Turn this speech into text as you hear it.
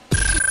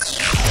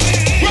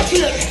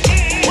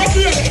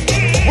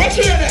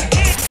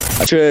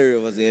Cherry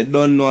was you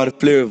don't know how the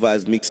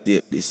Flavors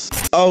mixtape this.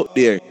 Out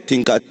there,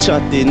 think of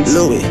chattings.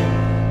 Louis.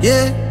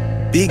 Yeah,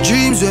 big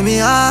dreams when me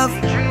have.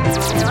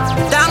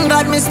 Thank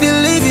God me still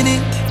living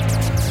it.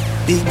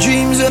 Big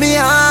dreams when me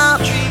have.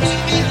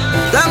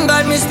 Thank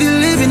God me still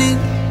living it.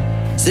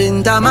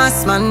 St.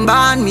 Thomas man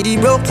born me the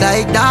broke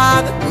like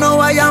dog. Now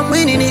I am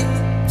winning it.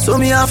 So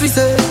me have to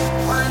say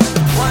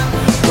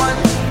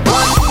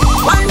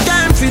one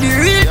time for the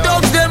real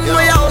dogs, them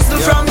way hustle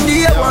from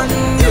day one.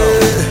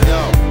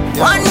 Yeah.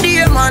 One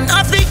day man,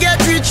 I forget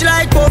rich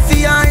like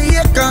Puffy and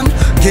Akon.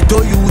 Get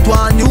to youth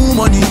want new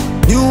money,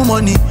 new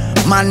money.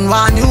 Man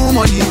want new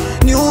money,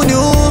 new.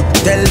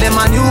 Tell them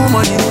a new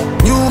money,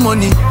 new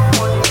money,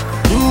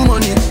 new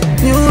money,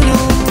 new.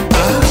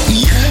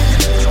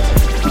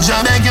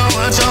 Jah beg you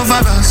watch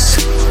over us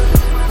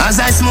as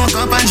I smoke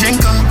up and drink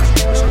up.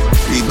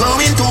 We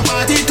going to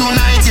party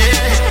tonight,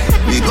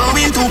 yeah. We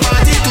going to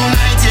party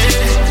tonight,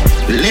 yeah.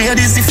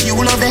 Ladies, if you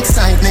love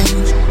excitement,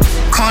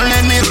 come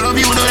let me rub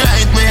you the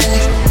right way.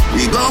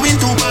 We going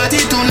to party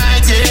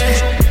tonight,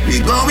 yeah.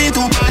 We going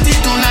to party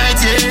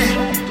tonight,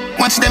 yeah.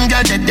 Watch them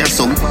girls get there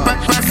so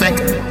perfect.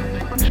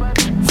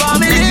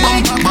 Big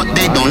bumper, but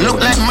they don't look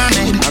like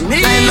money.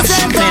 I love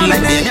champagne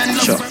like they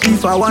sure.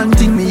 If I want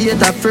thing, me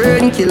hate a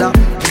fern killer.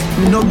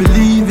 Me no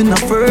believe in a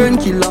fern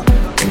killer.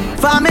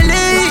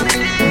 Family.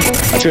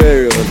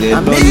 Cherry was you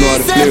don't know how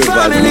the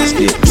Flavors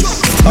mixtape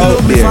this.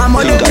 Out there,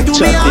 think of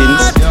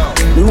chattings.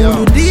 You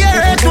do the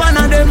earth, one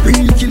of them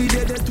real kill it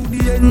to the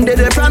end.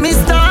 They from me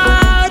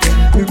start.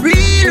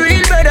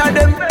 Real better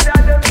them.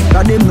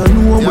 Cause them no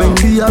know when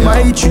we a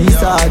buy 3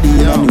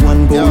 sardines and the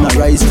 1 pound of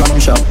rice from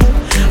shop.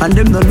 And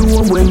them no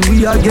know when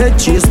we a get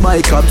chased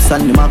by cops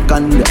and the mac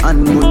and the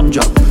handgun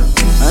job.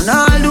 And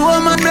all the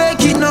woman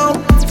make it now.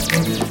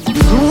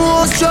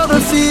 No struggle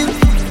feel.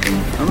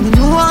 And me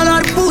know all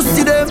that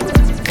pussy them.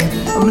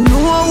 And me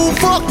know who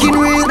fucking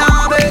real.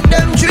 Now make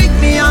them trick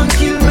me and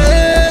kill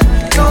me.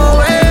 No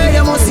way,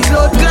 you must see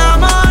blood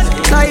glamour.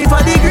 Life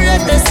are the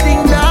greatest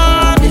thing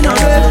that. Me no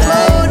left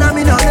phone and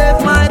me no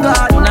left my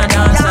God. You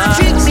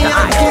trick me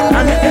and kill me.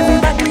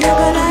 Everybody you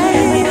go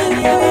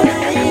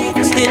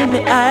like, still me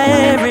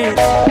Irish.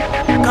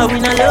 Cause we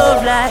no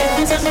love life,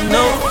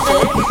 no.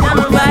 I'm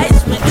a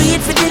vice, we do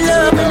it for the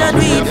love, we not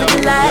do it for the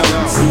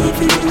lights. Do it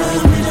for the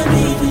love, we not do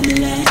it for the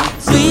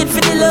lights. Do it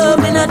for the love,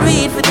 we not do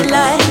it for the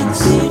lights.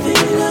 Do it for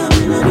the love,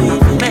 we not do it for the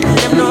lights. Make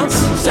them know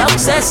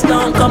success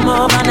don't come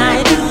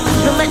overnight.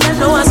 No make them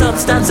know a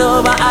substance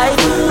over hype.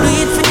 Do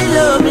it for the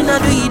love, we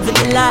not do it for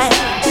the lights.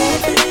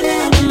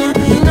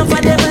 Enough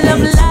of them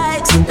love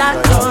lights,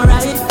 that's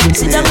alright.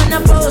 See them on the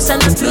post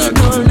and the tweet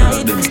all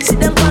night. See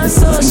them on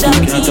social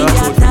media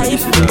type.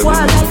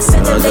 While like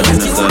said the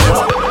ladies do.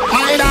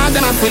 My dog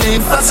them a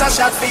Philip. That's a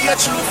shot for your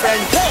true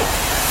friend.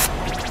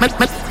 My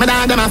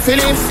dog them a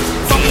Philip.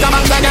 Fuck the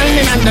bag of girl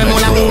and them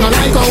all a who no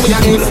like how we a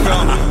live.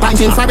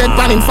 Panting for bed,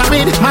 panting for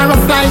bed. My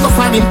rough life of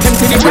famine.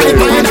 Empty the bright.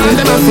 My dog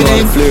them a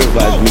Philip.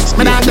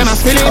 My dog them a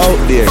Philip.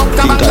 Fuck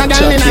the bag of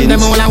girl and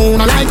them all a who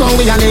no like how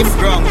we a live.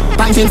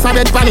 Panting for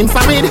bed, panting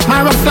for bed.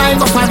 My rough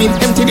life of famine.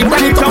 Empty the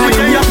bright. Come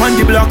we up on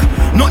the block.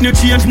 Nothing you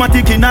change, my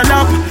tick in a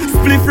lap.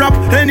 Spliff rap,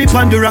 any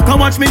pan the rock. And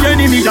watch me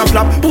enemy a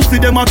flap. Pussy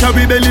them a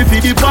carry belly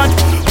for the pot.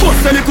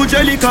 Bust a little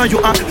jelly cause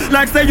you act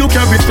like say you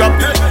carry strap.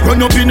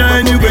 Run up in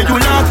any way you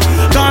laugh.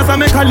 Cause I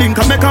make a link,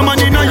 I make a man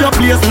in your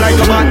place like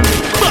a bat.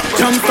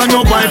 Jumps on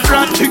your wife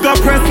rat. She got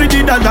press with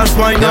it and that's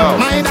why now.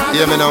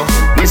 Yeah me know.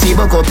 We see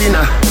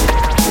Bokopina.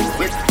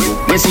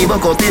 We see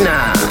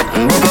Bokopina.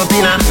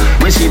 Bokopina.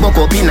 We see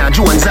Bokopina.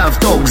 Jones have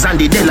thugs and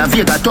the De La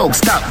Vega thugs.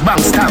 Stop,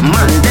 bang, stop,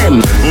 man,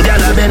 them.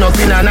 Gyal been up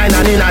in a 9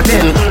 and in a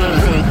 10.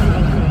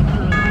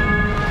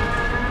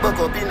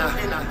 Bokopina.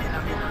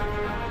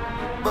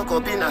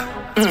 Bokopina.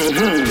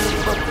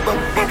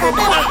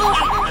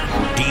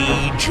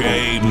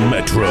 DJ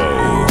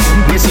Metro.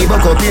 We see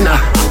Bokopina.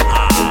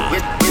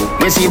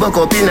 We see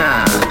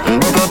Bokopina.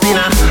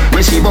 Bokopina.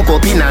 We see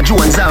Bokopina.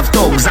 Jones have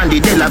thugs and the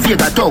De La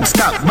Vega thugs.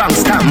 Stop, bang,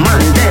 stop,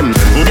 man, them.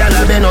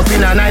 Gyal been up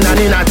in a 9 and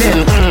in a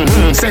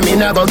 10. Say me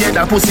never get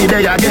a pussy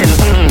day again.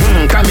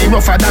 Can me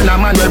rougher than a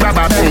man with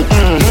rubber band.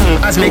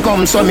 As me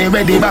come, so me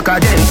ready back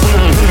again.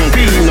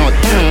 Peanut,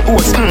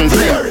 oats,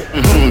 flare.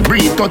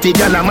 Breathe 30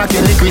 gyal a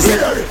matin liquid.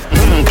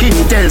 King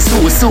tell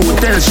Sue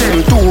tell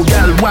Shem. 2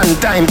 gyal 1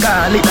 time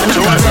call it.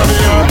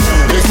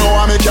 If no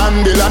one me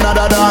can build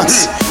another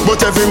dance,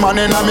 but every man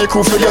in a me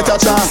crew fi get a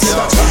chance.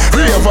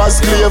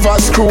 Ravers,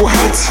 clavers, crew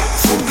hot.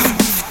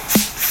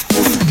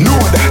 Know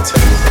that.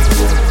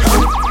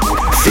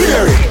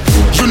 Flare it.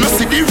 You know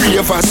see the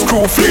ravers,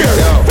 crew flare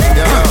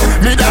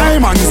it. Me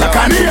diamonds a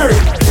canary.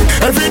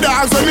 Every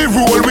dog when me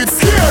roll with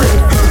scary.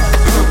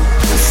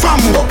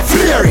 Fambo,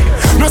 flare it.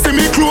 No see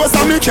me clothes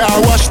and me car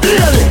wash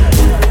daily.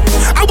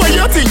 How about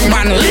you think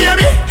man,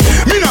 lady?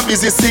 Me not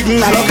busy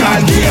signal or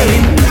call daily.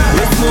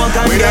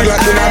 We don't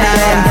got in a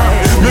million.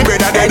 Me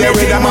brother dead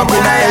with them up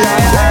in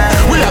Ireland.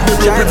 We have the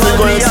blueprint for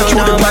going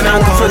through the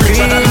banana for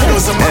green.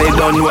 Hey,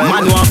 done well.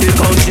 Man want to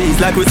count cheese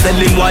like we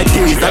selling white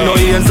teas. I know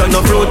hands on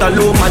the fruit and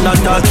loop and not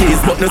talk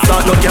keys. But no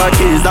start no car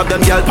keys. Have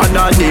them girl pan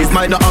on knees.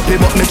 Might not happy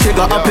but me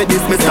trigger happy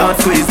this me start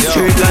squeeze.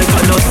 Street life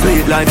and not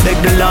street life. Beg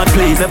the Lord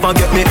please. Never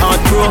get me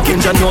heart broken.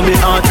 Just know me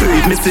heart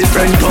creep. Me see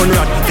friend turn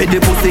rat. Feed the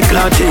pussy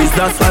clad cheese.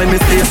 That's why me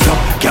stay stuck.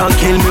 Can't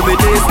kill me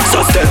with this. So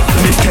step.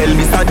 Me tell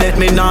me so that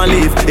me not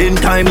leave. In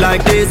time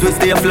like this we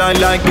stay flying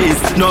like this.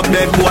 No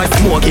beg boy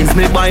smoking.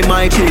 Me buy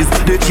my cheese.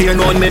 The chain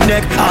on me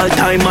neck. All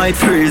time I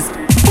freeze.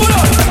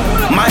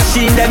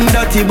 Machine them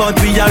dirty but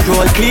we are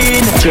roll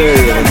clean.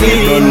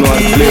 Clean.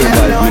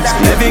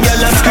 Every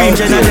girl a scream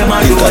and them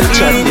a roll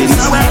clean.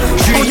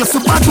 Oh, you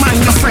for Batman,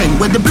 your friend.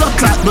 Where the blood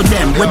clot do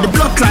them. Where the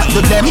blood clot do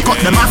them. Cut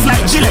them off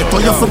like Gillette. Oh,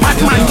 you for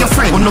Batman, your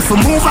friend. Oh, no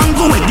for move and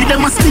go away. Give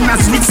them a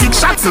spinners with 6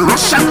 shots of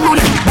Russian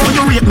roulette. Oh,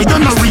 you rate me,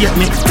 don't no rate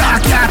me.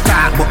 Talk, yeah,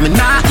 talk. But me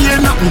not hear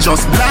nothing.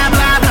 Just blah,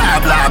 blah,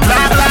 blah, blah,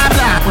 blah, blah,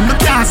 blah. When you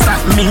can't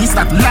stop me,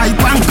 stop light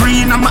and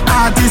green. I'm a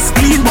artist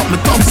clean, but me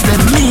thugs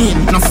them mean.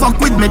 No fuck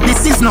with me,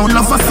 this is no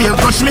love affair.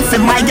 Rush me for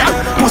my gal,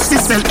 pussy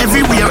sell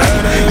everywhere.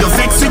 You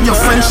vex with your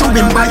friend, show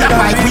him buy a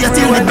bike. Wait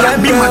till the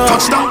black be my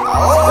touchdown.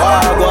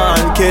 Go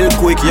on, kill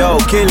quick, yo,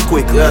 kill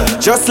quick.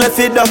 Just left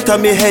it doctor,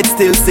 me head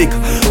still sick.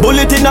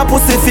 Bullet in a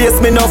pussy face,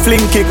 me no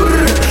fling kick.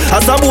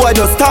 As a boy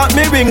just start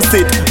me ring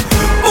sit.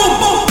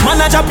 Man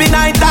a drop in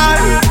night tar.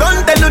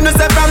 Don't tell you no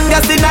say from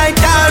gas in night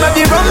tar. But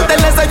the rum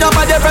tell us say your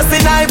body press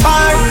in night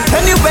bar.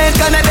 Anyway,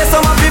 connect the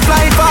some of the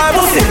fly far.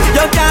 Pussy,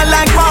 you can't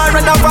like bar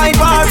and a fight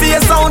bar. Be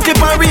a sound,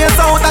 keep a real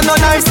sound and no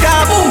knife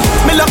scar.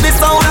 Me love the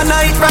sound a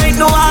night right,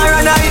 no hour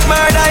a night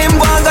murder. Him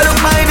go and go look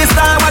by the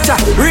star watcher.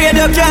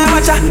 Radio car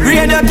watcher,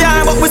 radio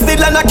car. But we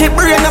still a keep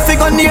brain a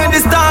figure near the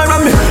star.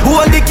 And me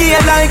hold the key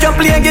like you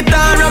play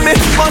guitar. And me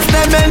bust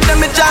them and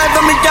me drive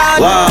and me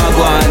car.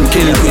 Go on,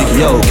 kill quick,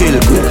 yo, kill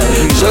quick.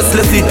 Just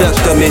left it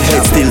doctor, me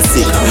head still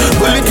sick.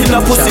 Bullet in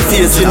a pussy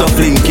face, you no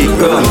blinky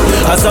girl.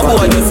 As a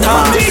boy, just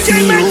start me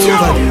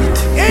over it.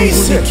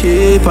 Put the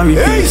cape and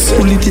repeat.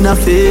 Pull it in her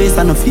face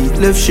and her feet.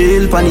 Left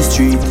shell on the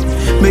street.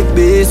 Make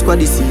base squad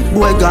the seat.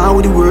 Boy gone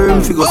with the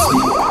worm, figure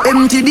sleep.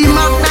 Empty the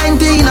Mac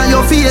 19 on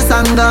your face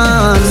and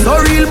gone.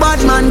 So real bad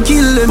man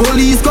kill them.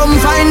 Police come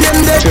find them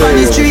dead on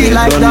the street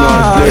like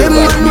that. Them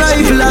man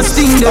rifle a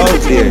sting them.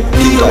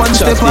 Day one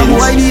step up,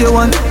 why day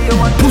one?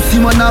 Pussy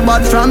man a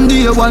bad from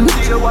day one.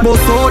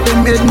 Both out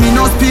them head me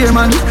no spear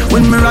man.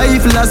 When me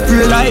rifle a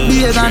spray like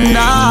beer and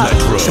that.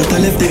 Shot a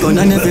left the gun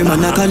and every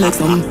man a collect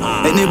some.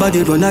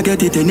 Anybody run a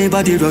get it,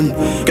 anybody run.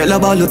 Girl a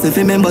ball up if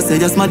you remember say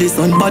just my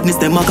son. Badness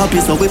them a copy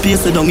so we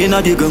paste it down in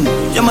a the gun.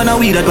 Yeah man a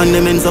weed that when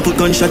them ends up put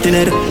gunshot in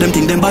head. Them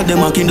think them bad,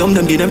 them a kingdom,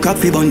 them give them crack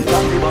fi bun.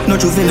 No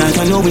juvenile,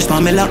 I know wish for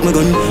me lock my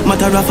gun.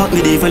 Matter of fact,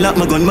 me dey lock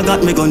my gun, me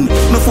got me gun.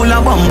 Me full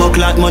of bumbo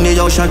clot money,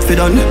 yo shot fi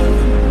done.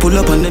 Pull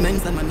up on them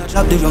ends and man a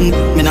drop the rung.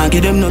 Me nah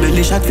give them no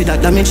belly shot fi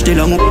that damage the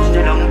lung.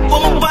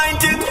 Woman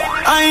bind it.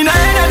 I ain't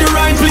at the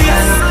right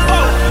place.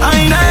 I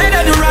ain't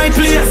at the right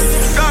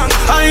place.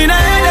 I ain't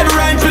at the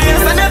right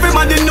place. And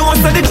everybody knows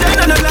that the chain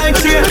on the like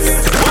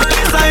trace.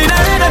 I ain't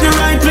at the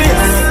right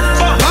place.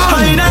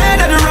 I ain't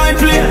at the right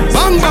place.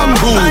 Bang bang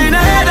boom. I ain't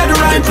at the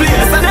right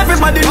place. And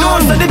everybody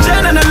knows that the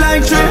chain on the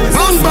like trace.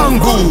 Bang bang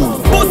boom.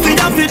 Pussy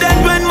that fi dead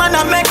when man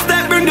a make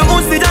step. Bring the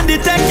pussy and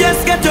the tech, yes,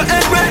 get your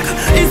head wreck.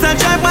 It's a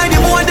drive by the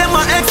more them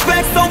a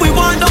expect. So we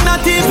want them not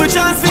team for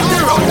chance with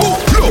the rock.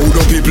 Load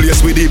up the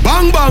place with the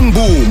bang bang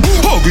boom.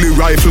 Ugly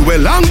rifle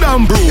with long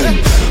damn broom.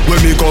 When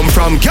me come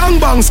from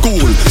gangbang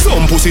school,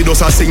 some pussy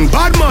does a sing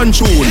bad man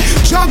tune.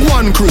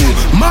 Jaguan crew,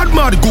 mad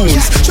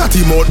goons.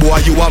 Chatty mouth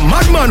boy, you a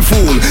madman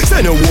fool.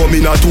 Send a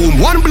woman in a tomb,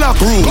 one black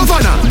room.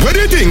 Governor, where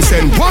the thing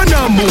send one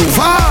and move.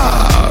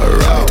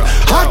 Alright,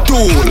 hot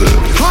tool,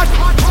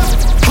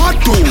 hot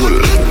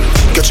tool.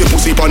 Get your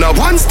pussy on a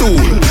one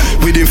stool.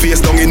 With him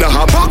face down in a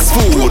hot box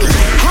food.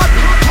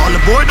 All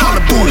aboard, all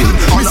aboard.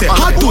 We say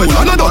hot tool,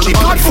 another cheap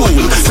hot fool.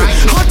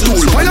 Hot tool,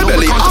 fire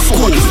belly, half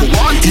cool.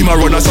 Him a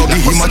runner, so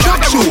give him a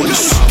jack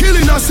shoes.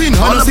 Killing a sin,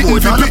 and a sitting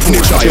for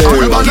picnic. All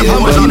about the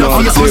hammer, and a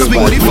face on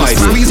swing with the fight.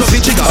 Squeeze up the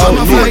trigger,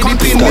 and a fly the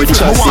pin with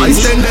the wise.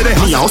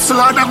 Me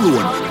hustle on the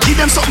road. Give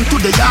them something to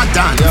the yard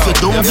done. If you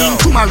don't win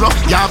tomorrow,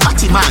 you're a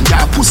batty man, you're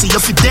a pussy,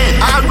 you're fi dead.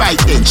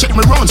 Alright then, check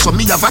me round, so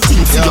me have a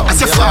thing for you.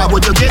 As you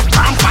forward, you get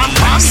pam pam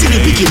pam. See the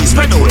bikini,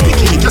 spread out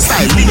bikini, your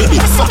style, little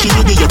bit. Fucking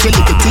idiot, you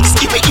little ticks.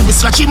 Give me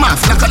scratch him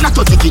off like a lot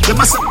of ticket. You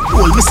must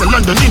hold Mr.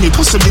 London in it,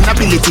 hustling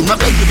ability, no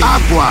beg. Ah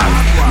boy,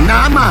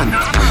 nah man,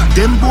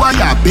 them boy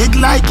are big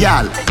like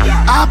y'all.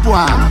 Ah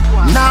boy,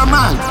 nah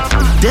man,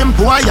 them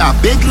boy are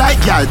big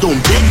like y'all.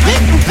 Don't big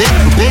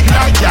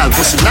like y'all.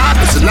 Pussy la,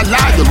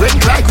 you ring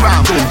like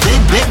ram. Don't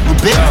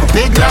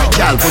big like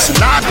y'all. Pussy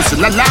la,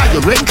 you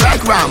ring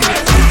like ram.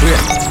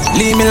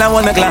 Leave me like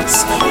one a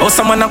glass. Oh,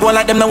 someone a go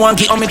like them, no one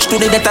give homage to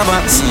the death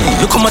advance.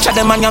 Look how much of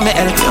them man you me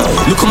help.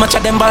 Look how much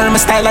of them borrow my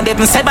style and they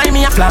been said by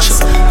me a flash.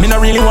 Me no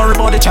really worry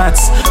about the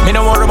chance. Me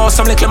no worry about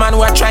some little man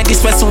who a try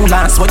this way soon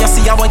last. What you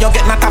see how you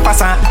get not a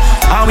pass on.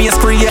 Always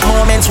create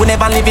moment sense, we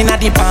never living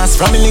at the past.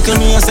 From a little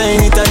me, I say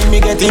anytime me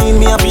get in,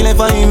 me I feel like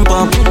for him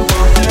pump.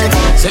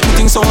 Set me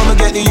things so I'ma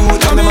get the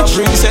youth and them a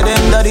bring, say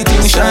them that the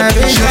thing shine.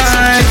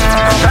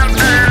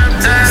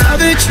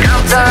 Savage,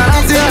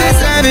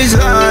 savage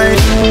life.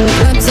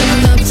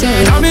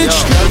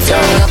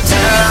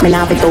 Me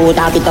nah fi talk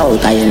it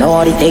out, cause you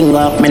know the thing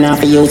work. Me nah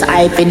fi use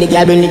hype for the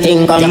girl when the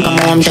thing come. Come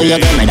home till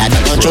you get me that you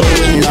touch your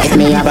window. If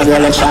me have a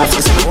girl and shop,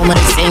 she's home with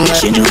the single.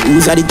 She do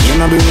use of the game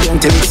and bring it down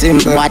till it's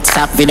simple.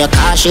 WhatsApp video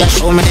call, she a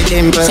show me the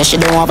dimple. Say she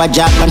don't have a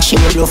job and she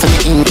will blow for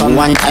me income.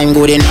 One time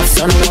good enough,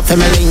 so no for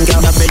me link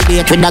up. Double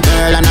date with a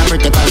girl and a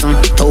pretty cousin.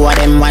 Two of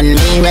them want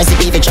me,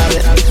 recipe for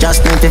travel.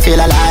 Just need to feel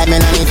alive,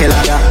 me no need to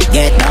lag.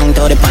 Get down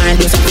to the point,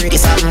 do some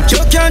pretty something. You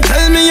can't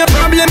tell me your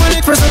problem on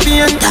it for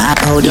something. Talk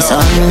how the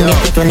sun get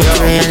it when it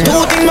rain.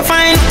 Two things me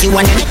find, you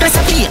want the necklace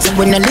of feet. So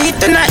when you leave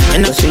tonight, you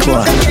know she go.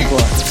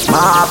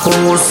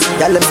 Marcus,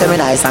 y'all them say me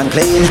nice and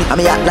clean. I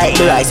me act like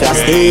the rice we a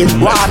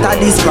steam. Water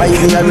describe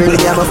me, I really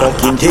am a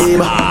fucking team.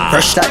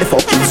 Fresh like the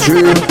fucking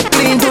stream.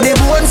 Clean to the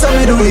bone, so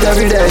me do it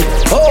every day.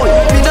 Oh,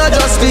 me not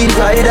just clean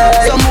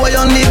Friday. Some boy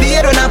only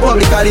beer on a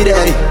public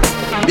holiday.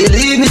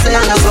 Believe me, say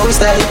I'm a so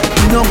style.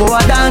 No go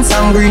a dance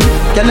and green.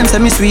 Tell them say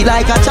me sweet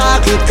like a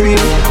chocolate cream.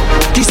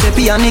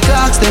 Giuseppe and the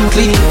clocks them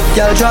clean.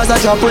 Girl draws a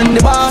drop when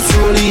the boss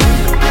rolling.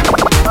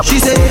 She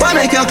say, why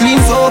make you clean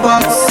so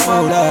box?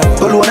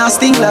 Alone a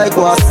stink like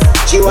what?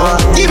 She want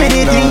give me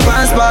the thing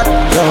pan spot.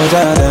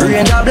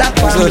 Rain the black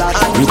pan black.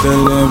 We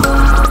tell them,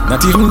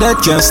 not even that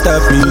can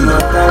stop me.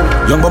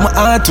 Young but my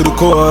heart to the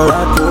core.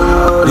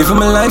 Living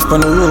my life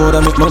on the road,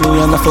 I make money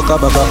and I fuck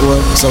up about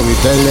work. So we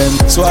tell them,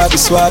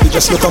 swabby,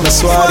 just look on my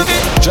swabby.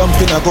 Jump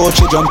in a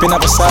Gucci, jump in a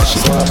Versace.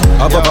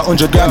 Above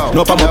 100 grand,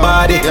 no on my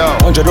body.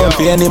 100 round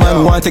for any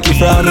man who want to take it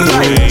from me.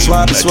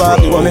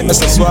 Swabby, won't make me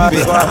so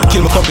swabby.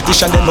 Kill my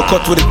competition, then my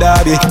cut with the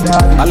derby.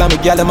 All of me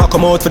gal them a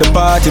come out for the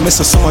party.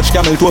 Miss so much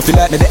camel toe feel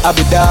like me the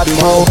Abu Dhabi.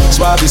 Oh,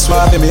 swabby,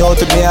 me out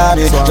with me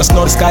army. Just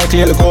know the sky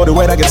clear, look how the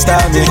weather gets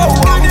stormy.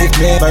 If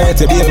me ever hate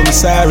to be able to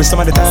sorry, some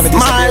of the time it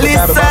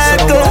disappear.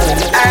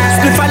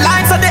 If I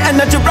like so the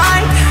energy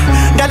right,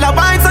 girl I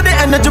wine so the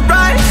energy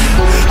right,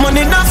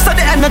 money enough so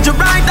the energy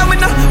right. I'm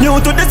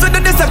new to this, we do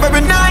this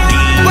every night.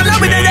 Well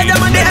I'm with the energy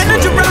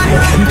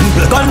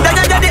right, gun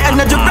the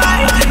energy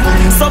right.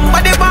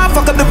 Somebody want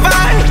fuck up the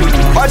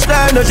vibe, watch the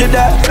energy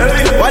there.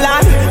 Well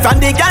I'm from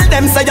the girl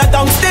them say you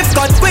don't stiff,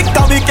 cut quick,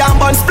 cause we can't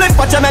burn split.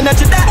 Watch your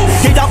energy there.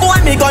 He don't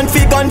want me gun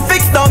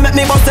fix, don't make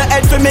me bust the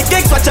head for me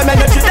kicks. Watch your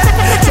energy there.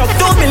 Chuck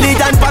 2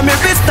 million for me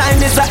wrist, time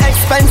is an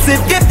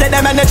expensive gift. Tell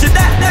them energy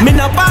there. Me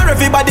no bar,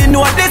 everybody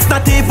know this.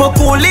 Not even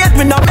cool late,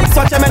 we no mix.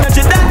 Watch your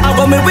energy there. I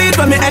got me weed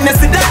when me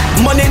energy there.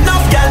 Money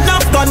enough, girl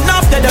enough, gun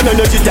enough. Tell them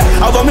energy there.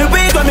 I got me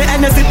weed when me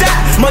energy there.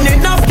 Money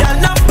enough, girl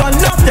enough, gun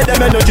enough. Tell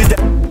them energy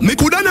there. Me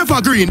coulda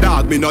never green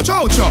dog, me no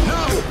chow chow.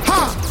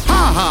 Ha.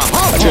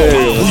 You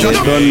don't know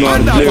the play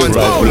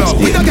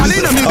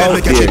right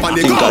with the out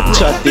there, think I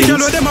chat things. You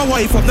know them a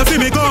wife up, the feel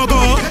me go.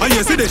 And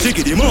you see the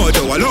chicky, the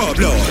mojo, a low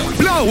blow.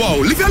 Blow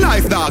wow, live your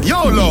life dog,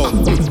 YOLO.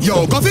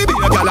 Yo, coffee be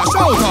a gal a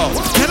shout out.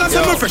 Tell us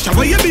I'm fresh,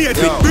 where you be at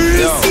with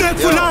breeze. Snake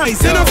full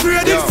ice, and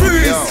afraid it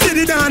freeze.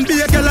 Steady down, be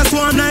a gal a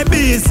swan like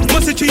bees.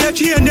 Must it tree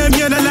and them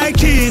yellow like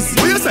cheese.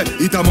 What you say?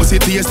 It a must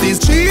it taste this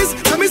cheese.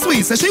 Tell me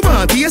sweet, say she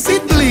want taste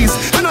it please.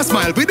 And I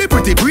smile with the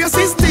pretty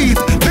braces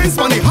teeth. Benz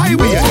on the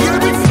highway,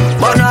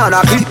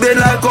 banana clip bed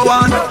like a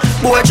one.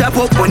 Boy chop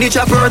up when he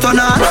chop hurt on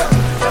her.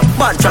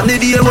 Bad from the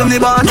day when me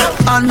born.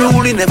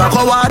 Unruly never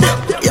coward.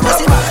 You must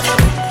see bad.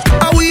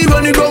 How we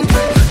run it down?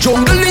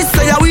 Jungle is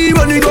say how we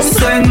run it down.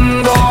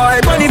 Send boy,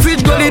 money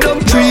fridge gully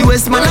down. 3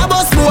 West man a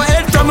bus boy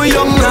head from a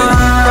young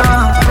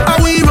man. How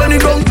we run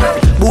it down?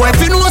 Boy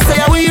if you know say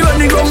how we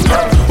run it down.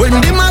 When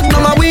the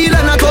magnum a wheel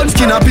and a gun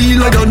skin a peel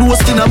like a no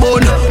skin a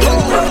bone.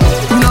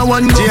 Now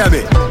one go.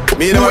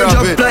 Me know what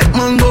up like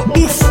mango.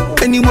 Oof.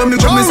 Anywhere me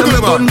come, me say me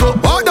gun go.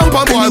 Hard down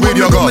pon boy with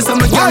your gun.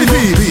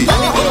 YPP.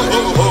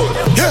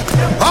 Yeah,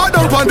 hard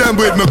down pon them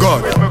with me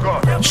gun.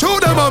 Show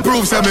them and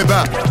prove say me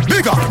back.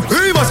 Bigger,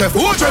 we must have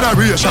 4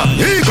 generation.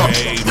 He come.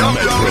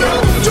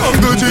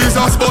 Jungle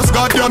Jesus, boss,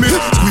 goddamn it.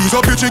 Squeeze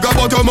up your trigger,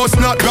 but you must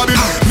not grab it.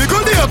 Me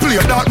gun they play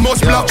that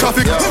must block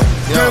traffic.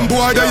 Them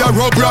boy they a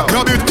rub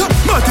rabbit.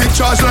 Matic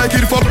charge like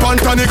it for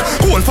Pantanic.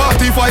 Whole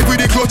 45 with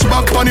the clutch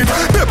back on it.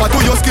 Paper to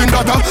your skin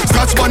data.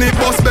 Scratch on it,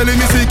 bust belly,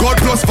 me see God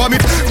plus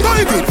vomit.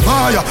 Bite it,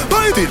 fire.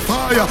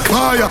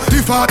 The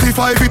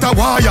 45 it a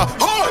wire.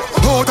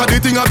 Out of the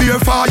thing a beer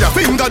fire.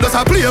 Finger does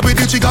a play with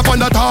the chick up on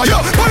the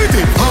tire. Bite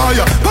it,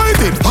 fire.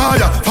 The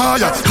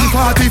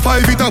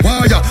 45 it a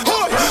wire.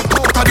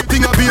 Out of the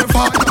thing a beer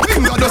fire.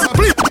 Finger does a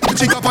play with the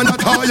chick up on the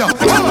tire.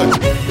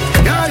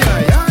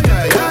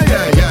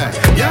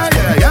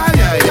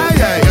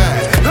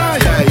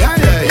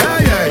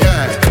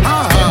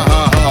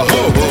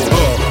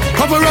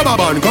 Couple rubber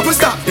band, couple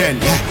stop then.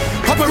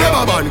 Couple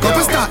rubber band,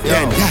 couple stop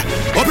then.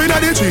 Up inna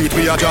the street,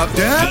 we a drop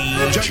there.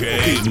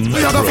 We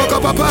a go fuck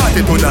up a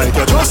party tonight.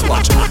 You just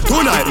watch.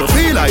 Tonight, no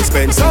feel I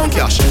spend some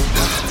cash.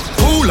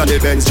 Cool on the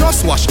Benz,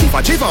 just wash. If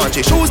a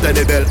Givenchy shoes, then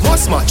the belt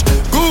must match.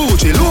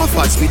 Gucci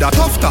loafers with a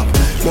tough top.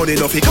 Money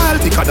no fi call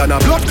thicker than a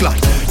blood clot.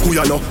 Who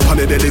you know? Come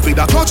me belly with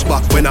a clutch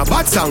back. When a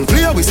bad song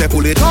play, we say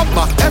pull it up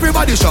back.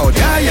 Everybody shout,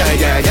 yeah, yeah,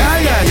 yeah, yeah,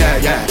 yeah, yeah,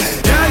 yeah.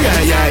 Yeah,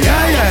 yeah, yeah,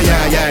 yeah, yeah,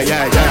 yeah, yeah,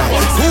 yeah, yeah.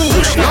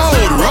 Push,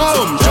 loud,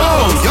 rum,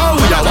 jump, yo,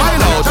 we a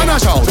wild out and a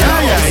shout.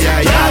 Yeah, yeah,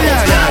 yeah, yeah,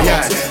 yeah, yeah,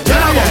 yeah.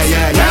 Yeah, yeah,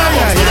 yeah, yeah,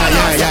 yeah,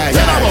 yeah, yeah,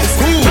 yeah.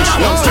 Push,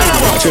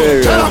 loud,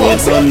 Cherry, they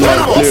don't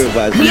know clear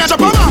vibes.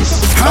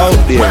 Out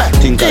there,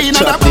 think I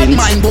chat in.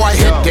 Mind boy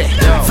head there.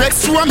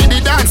 Vex show me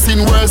the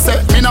dancing world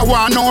set. Me no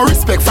want no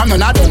respect from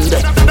none of them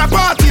there. The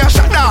party a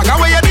shot dog,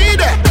 how you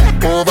need it?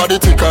 Over the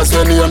tickers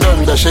when you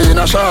done the she in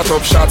a shot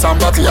up shots and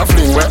body a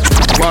fling wet.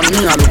 One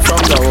me a look from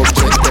the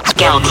object.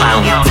 Girl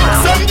clown.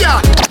 Some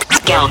yeah.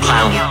 Girl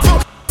clown.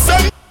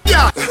 Some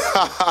yeah.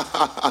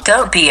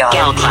 Go beyond.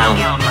 Girl clown.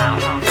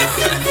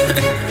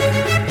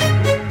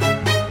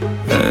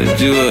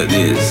 Do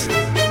this.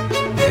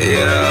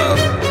 Yeah.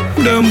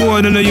 Them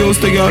boy than they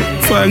used to get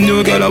 5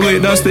 new girl away,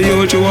 that's the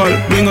usual.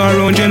 Bring her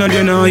around Jenna,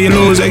 you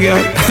lose a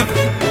girl.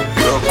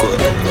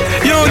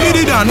 Yo,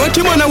 Diddy Dan, what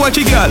you man a watch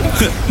a girl?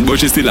 But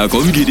she still a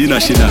come giddy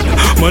national.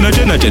 Man a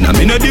Jenna,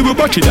 me no deal with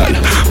batchy doll.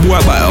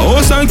 Boy buy a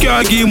house and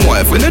car, give him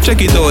wife, when they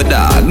check it out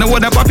dog. Now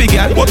what a papi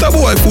girl, what a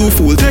boy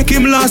fool, take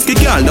him last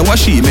kick girl. Now what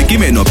she make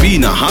him end up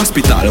in a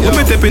hospital. When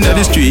me step in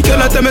the street,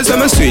 girl I tell me say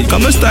me sweet.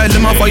 Come and style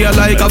them a fire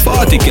like a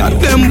 40 cat.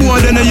 Them boy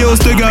then they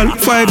used to girl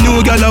 5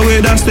 new girl away,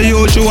 that's the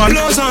usual.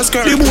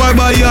 The boy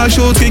buy a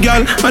short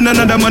girl, and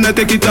another man a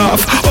take it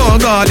off. Oh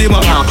God, him a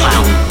girl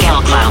clown,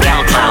 girl clown,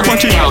 girl clown,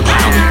 watch it. Girl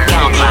clown,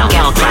 girl clown,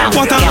 girl clown,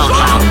 what a girl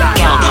clown,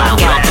 girl clown,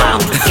 girl clown,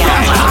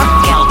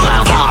 girl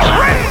clown, girl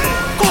clown.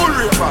 Cool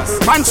ravers,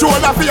 man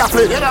shoulder for your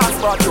play.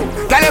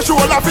 Girl your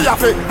shoulder for your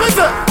play.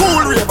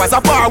 Cool ravers a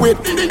far with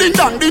ding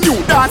dong the new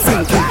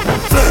dancing king.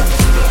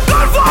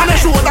 And your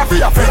shoulder for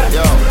your play.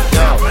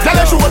 Girl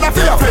your shoulder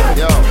for your play.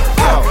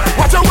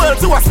 Watch your words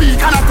to a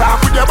speak and a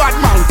talk with your bad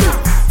mouth.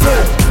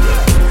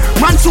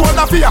 Man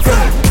shoulder for your play.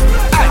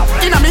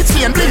 In a mid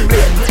chain bling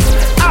bling.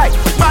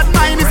 Bad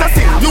mind is a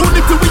sin.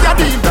 Unity we a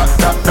deal.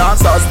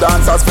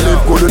 Dancers,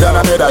 Philip good than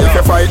a better. If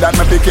you fight that,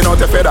 me picking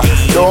out a feather.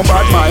 Don't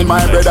bad mind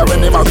my brother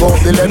when him a go up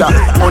the ladder.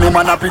 Money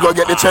man up, go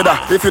get the cheddar.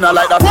 If you not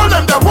like that, hold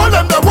them there, hold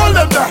them there, hold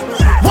them there.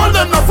 Hold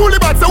them there, fully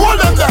bad, so hold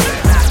them there.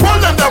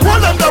 Hold them there,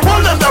 hold them there,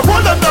 hold them there,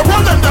 hold them there,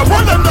 hold them there,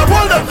 hold them there,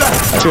 hold them there.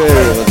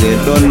 Cherry, they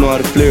don't know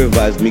how to play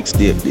vibes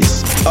mixtape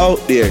this.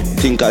 Out there,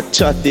 think I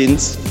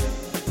chattings.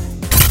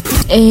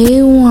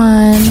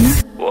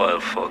 A1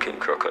 Wild fucking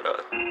crocodile.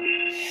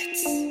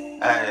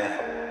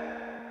 Aye.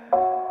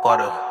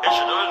 Water. You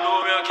should all know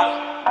me, okay?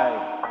 Aye.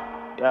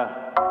 Yeah.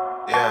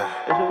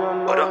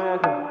 Water.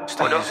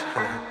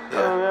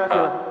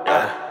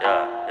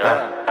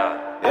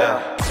 Yeah.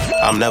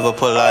 I'm never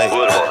polite.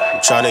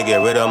 Tryna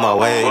get rid of my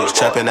ways.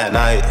 Trapping at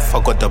night.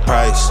 Fuck with the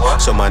price.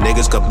 So my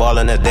niggas could ball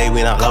in the day.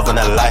 We not loving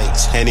the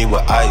lights. Henny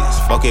with ice.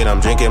 Fuck it, I'm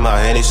drinking my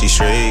Hennessy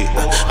straight.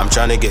 I'm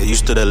tryna get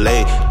used to the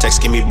late.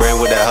 Text give me brain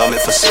with that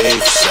helmet for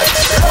safe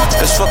sex.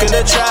 It's fucking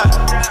the trap.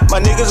 My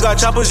niggas got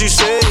choppers, you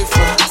safe.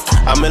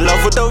 I'm in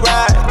love with the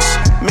racks.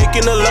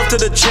 Making the love to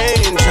the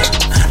change.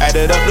 Add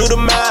it up, do the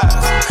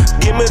math.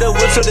 Give me the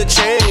whips or the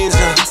chains.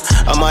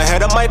 I'm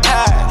ahead of my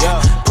pack.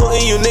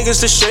 Putting you niggas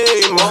to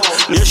shame.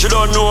 You should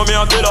don't know me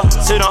a killer,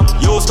 sinner.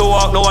 Used to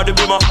walk, now I the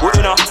bimmer. We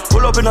inna,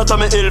 pull up in a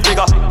Tommy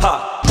Hilfiger.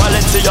 Ha,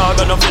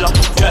 Balenciaga no filler.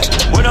 Yeah,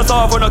 when I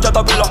saw when I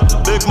caterpillar.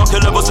 Big Mac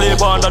you never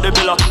sleep under the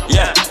pillar.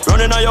 Yeah,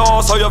 running on your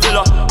house or your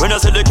villa. When I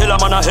see the killer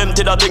man I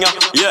empty that thing.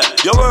 Yeah,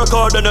 you work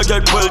hard and you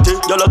get wealthy.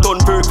 Y'all a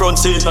done free front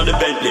seat on the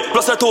Bentley.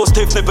 Plus I two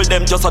stiff nipple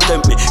them just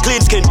attempt me. Clean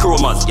skin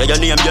chromas, yeah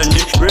your name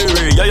Yendi.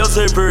 Riri, yeah you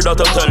say free that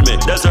you tell me.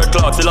 Desert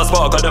clock still a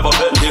spark I never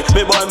felt it.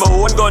 Me buy my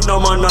own gun no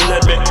man and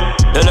let me.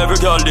 Tell every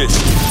girl this.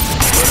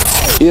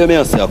 Hear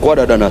me say a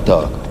quarter than a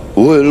talk.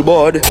 Well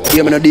board,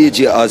 hear me no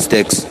DJ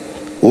Aztecs.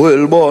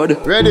 Well board.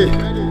 Ready?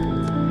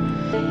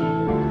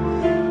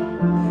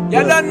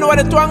 You don't know what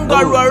the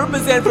Twangaro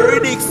represent for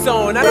Riddick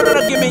sound. I don't know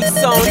the gimmick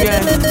sound,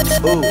 yeah.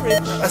 Oh,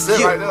 that's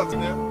it right now,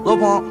 today.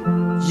 Look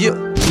on. Yeah.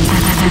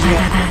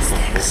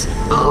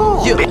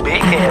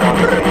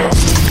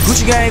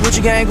 Gucci gang,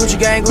 Gucci gang, Gucci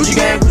gang, Gucci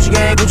gang, Gucci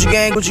gang, Gucci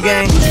gang, Gucci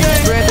gang.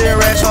 Spread their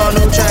racks on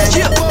new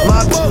chain.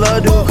 My bitch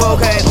love do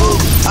cocaine.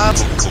 I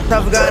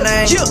forgot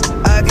name.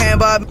 I can't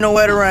buy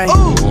nowhere to rain.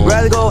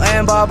 Rather go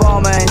and buy ball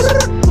mains.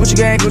 Gucci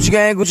gang, Gucci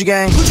gang, Gucci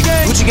gang,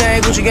 Gucci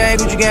gang, Gucci gang,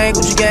 Gucci gang,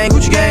 Gucci gang,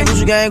 Gucci gang,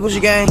 Gucci gang,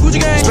 Gucci gang, Gucci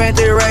gang. Spent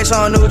 3 racks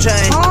on new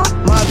chain.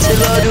 My bitch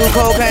love do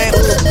cocaine.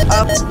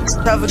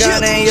 I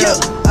forgot name.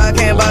 I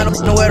can't buy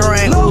nowhere to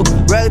rain.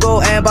 Rather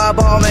go and buy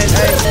ball mains.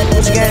 Hey,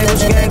 Gucci gang,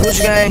 Gucci gang,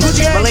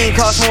 Gucci gang. My lean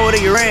cost more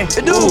than your rent.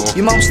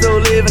 Your mom still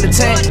live in the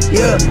tent.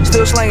 Yeah,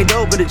 still slanging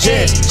dope in the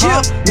jet.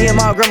 Me and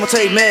my grandma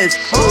take meds.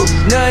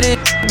 None of this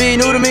be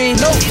new to me.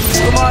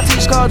 Lamar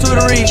teach called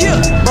tutoring.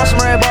 Bust some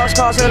red box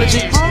cost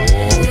allergy.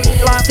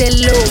 Say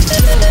look,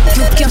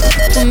 you can f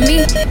with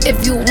me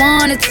if you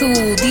wanted to.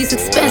 These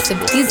expensive,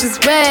 these is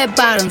red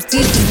bottoms,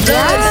 these is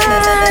blood.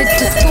 It's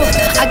the school,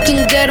 I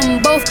can get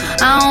them both.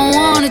 I don't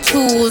wanna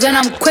choose, and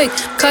I'm quick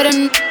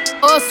cutting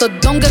off, so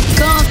don't get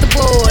comfortable.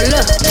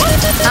 look,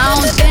 I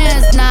don't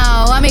dance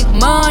now, I make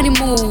money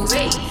move.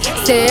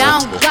 Say I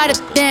don't gotta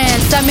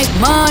dance, I make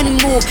money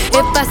move.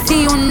 If I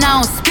see you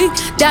now speak,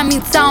 that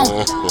means I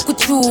don't f***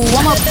 with you.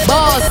 I'm a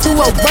boss to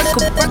a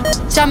worker,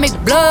 I make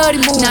bloody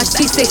moves. Now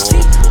she say she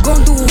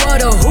gon' do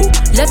what or who?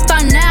 Let's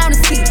find out and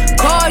see.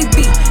 Cardi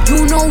B,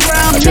 you know where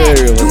I'm at.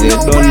 You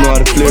know where I'm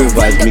at.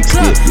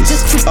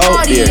 Just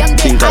out there,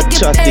 think I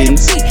get paid.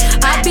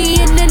 I be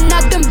in and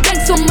out them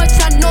banks so much,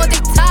 I know they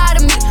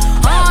tired of me.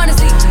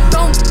 Honestly,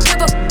 don't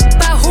give a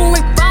about who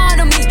in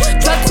front of me.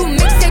 Drop 2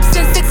 mixtapes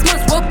in 6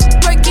 months, we're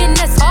breaking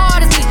as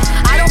hard as me.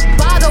 I don't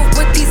bother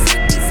with these,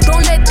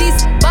 don't let these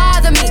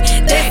bother me.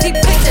 They see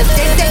pictures,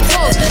 they say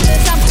clothes,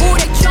 I'm who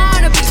they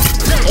tryna be.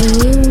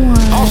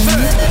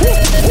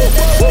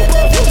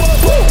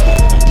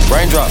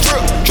 Raindrop,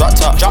 drop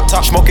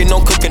top, smoking, no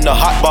cooking the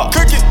hot pot.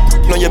 Cook it.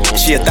 On your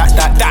bitch, yeah, that.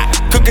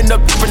 Cooking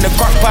up in the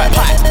crock pot.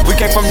 We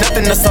came from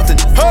nothing to something.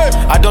 Hey,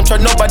 I don't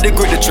trust nobody,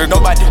 grip the trigger.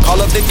 Nobody call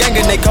up the gang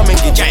and they come and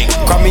get gang.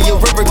 Cry me a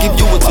river, give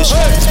you a tissue.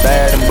 It's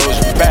bad and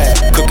bullshit, bad.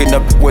 Cooking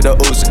up with a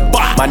Uzi.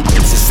 My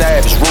niggas is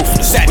savage,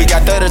 ruthless. We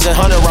got 30s and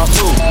 100 rounds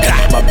too.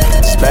 My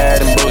bitch is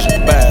bad and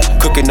bullshit, bad.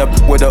 Cooking up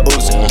with a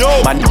Uzi.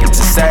 My niggas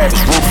is savage,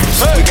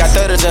 ruthless. We got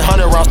 30s and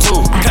 100 rounds too.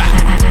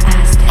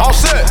 All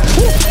set.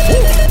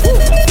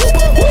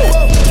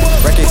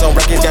 Records on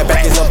records, got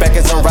backers on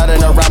backers, I'm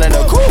riding around in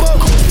a coupe.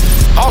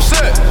 All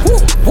set.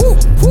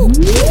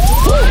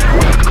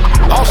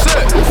 All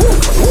set.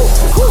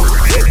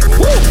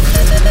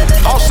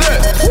 All set.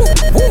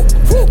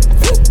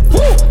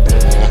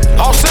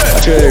 All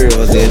set. Cherry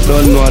was there,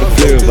 don't know how to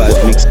play revive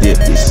mixtape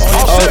this.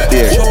 Out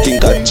there,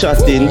 think I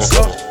chatting.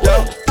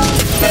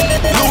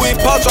 Louis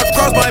pouch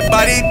across my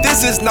body,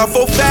 this is not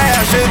for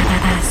fashion.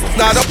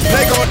 Not a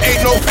playground,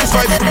 ain't no fist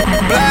fight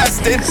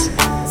blasting.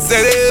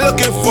 Say they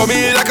looking for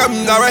me like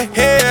I'm not right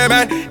here,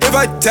 man. If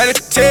I tell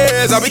it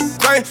tears, I'll be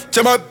crying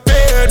to my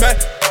bed, man.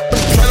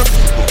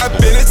 I've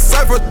been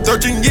inside for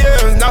 13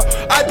 years now.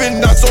 I've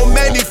been on so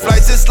many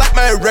flights, it's like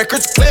my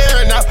record's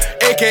clear now.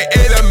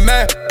 AKA the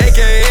man,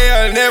 AKA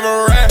I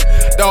never ran.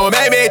 Don't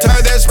make me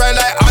turn this red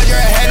light on your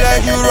head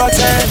like you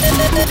rotate.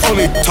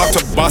 Only talk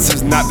to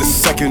bosses, not the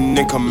second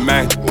in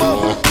command.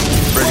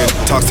 Bring it,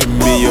 talk to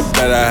me, you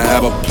better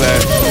have a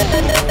plan.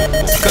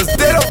 Cause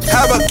they don't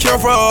have a cure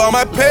for all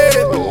my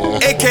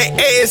pain.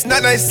 AKA it's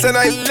not nice and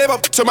I live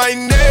up to my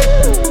name.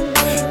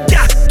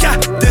 Yeah,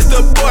 this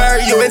the boy, are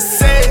you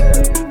insane?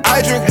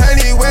 I drink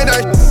honey when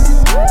I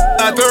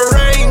at the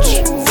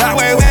range. That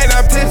way when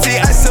I'm tipsy,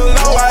 I still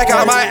know I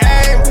got my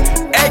aim.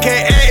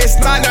 AKA it's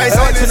not nice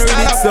on this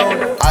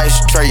zone. Ice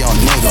tray on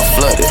nigga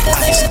flooded.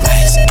 Ice.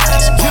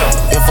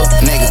 If a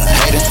nigga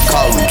hatin',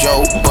 call him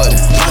Joe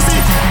Budden.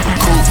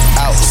 Coop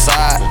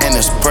outside and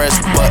it's press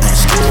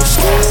buttons.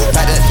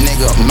 Got that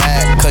nigga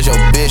mad cause your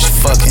bitch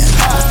fucking.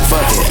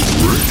 Fuck it.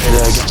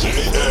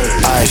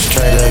 Ice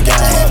trader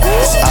gang.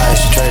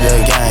 Ice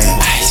trader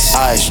gang.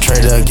 Ice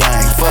trader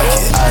gang. Fuck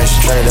it. Ice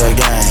trader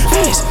gang.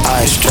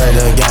 Ice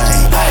trader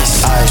gang.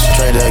 Ice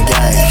trader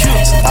gang.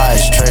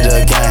 Ice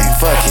trader gang.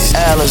 Fuck it.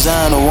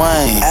 Alexander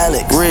Wayne.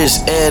 Alex.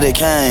 Rich Eddie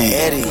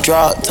Kane.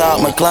 Drop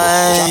top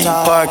McLean.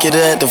 Park it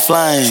at the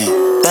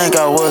flame. Think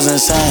I was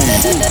insane.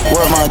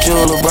 What my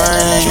jeweler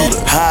brain?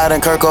 Hide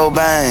in Kurt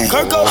Cobain.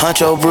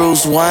 Huncho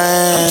Bruce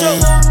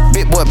Wayne.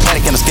 Big boy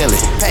Paddock in the skillet.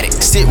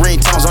 Sit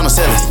ringtones on the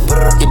ceiling.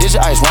 You did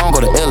your ice wrong, go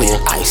to Elliot.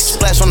 Ice.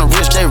 Splash on the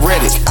wrist, Jay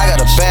Reddick. I got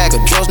a bag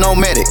of drugs, no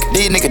medic.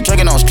 These niggas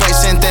drinking on straight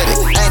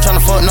synthetic. I ain't tryna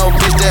fuck no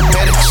bitch that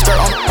petty.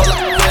 Skirt on the pull up.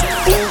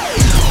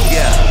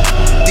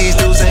 Yeah, these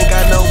dudes ain't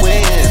got no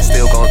wins.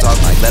 Still gon' talk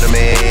like let 'em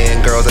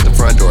in. Girls at the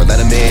front door, let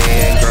 'em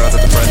in. Girls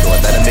at the front door,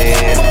 let 'em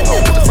in.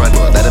 Hoes at the front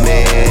door, let 'em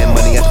in.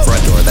 Money at the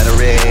front door, let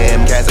her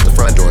in. Gas at the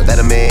front door, let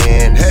 'em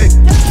in. Hey.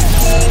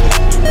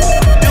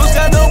 Dudes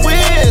got no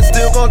wins.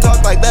 Still gon'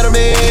 talk like let 'em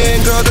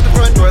in. Girls at the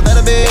front door, let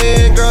 'em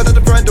in. Girls at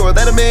the front door,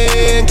 let 'em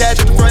in. Cash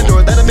at the front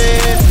door, let 'em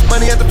in.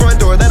 Money at the front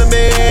door, let 'em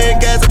in.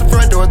 Gas at the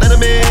front door, let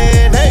 'em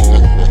in. Hey.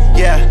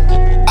 Yeah.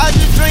 I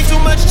just drink too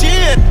much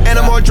gin, and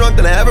I'm more drunk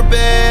than I ever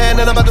been.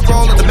 And I'm about to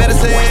roll with the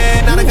medicine.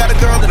 Now I got a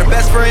girl and her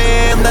best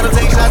friend. Let her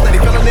take shots, let he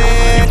feelin'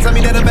 it. Tell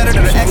me that I'm better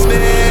than an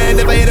X-Men.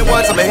 If I hit it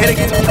once, I'ma hit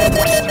again.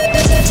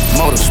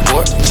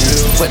 Motorsport,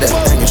 put that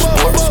thing in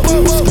sports.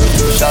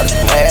 Shot it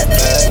bad,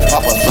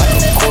 pop up like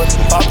a court.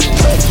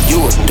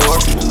 You a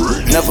dork,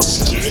 never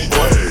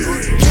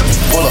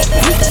pull up,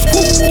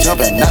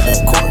 jumping out the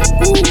court.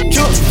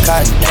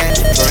 Cotton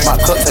candy, my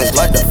cup tastes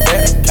like the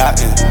fair.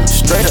 Cotton,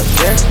 straight up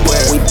there,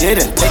 where we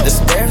didn't take the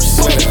stairs.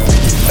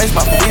 Face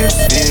my fears,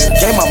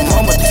 gave my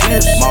mama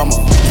tears. Mama,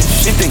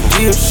 shifting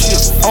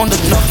gears, on the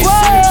knuckles.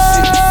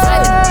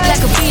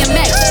 Like a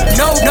BMX,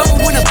 no,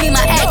 wanna be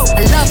my ex.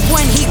 I love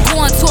when he go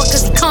on tour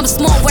cause he comes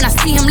small. When I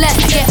see him left,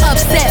 get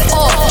upset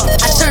off.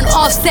 I turn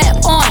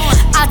Offset on.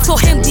 I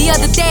told him the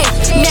other day,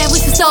 man, we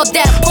should sell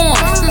that porn.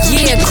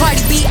 Yeah,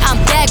 Cardi B,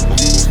 I'm back.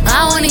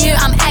 I wanna hear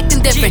I'm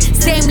acting different.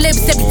 Same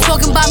lips that be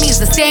talking about me is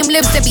the same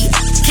lips that be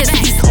kiss.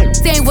 These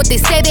hoes ain't what they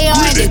say they are,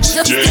 and they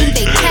just think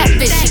they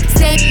catfish.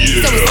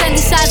 So it's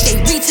sunny shots, they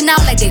reaching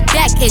out like they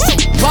back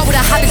itching. Why would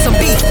I hop in some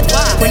beef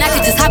when I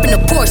could just hop in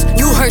a Porsche?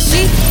 You heard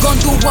she gon'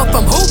 do what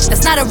from who?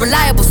 That's not a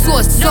reliable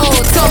source. So me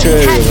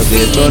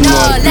happy,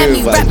 let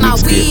me wrap my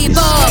weave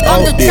up.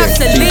 On the truck,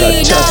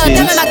 Selena,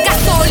 dame my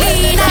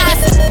gasolina.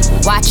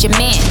 Watch your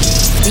man,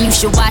 then you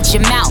should watch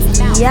your mouth.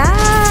 Yeah.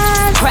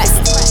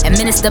 Press,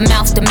 administer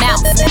mouth to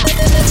mouth.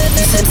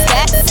 You see them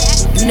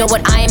stats? You know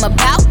what I am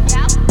about?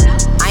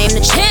 I am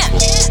the champ.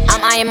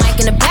 I'm Iron Mike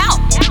in the bout.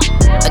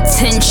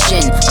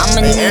 Attention,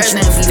 I'ma need you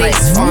to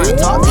fix me. You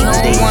don't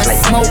want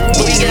smoke,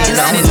 baby,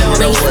 I'm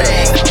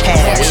racing.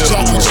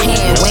 Jackie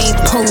Chan, we ain't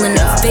pulling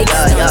the fix.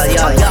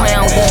 My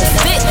crown won't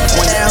fit.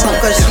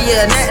 Cause she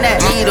a that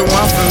need the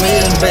one for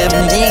me, baby.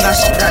 You ain't got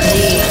shit I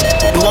need.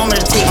 You want me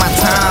to take my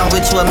time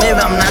with you, or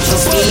maybe I'm not your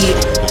speed.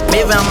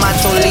 Maybe I'm not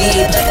your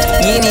lead.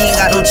 You ain't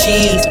got no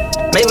cheese.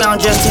 Maybe I'm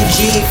just too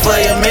G for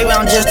you. Maybe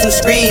I'm just too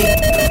screed.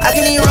 I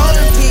can even roll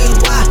the P.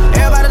 Why?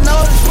 Everybody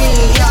notice me.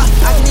 Yeah.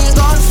 I can even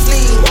go to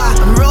sleep. Why?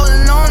 I'm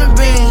rolling on the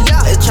beam.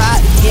 Yeah. They tried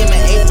to give me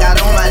 8.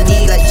 Got on my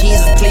knee like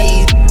Jesus,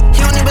 please.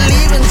 He don't even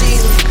believe in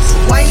Jesus.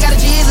 Why you got a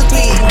Jesus,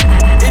 please?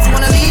 If you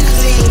wanna leave,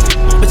 just leave.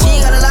 But you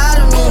ain't gotta lie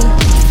to me.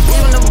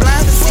 Even the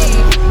blind can see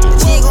that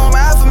you ain't gon'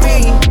 ride for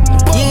me.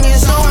 You ain't even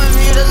showing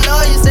me the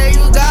love you say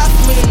you got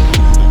for me.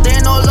 There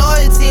ain't no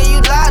loyalty, you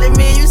lie to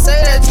me. You say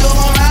that you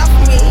gon' ride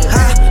for me.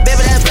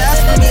 Baby, that's bad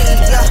for me.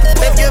 Yeah,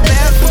 baby, you're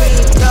bad for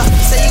me. Yeah,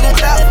 say you gon'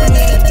 clap for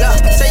me. Yeah,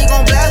 say you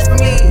gon' blast for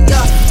me.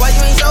 Yeah, why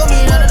you ain't show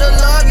me none of the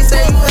love you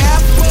say you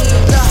have for me?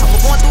 Yeah, we're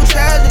going through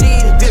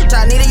tragedy. Bitch,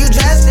 I needed you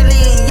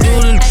drastically.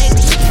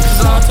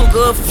 Cause I'm too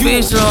good for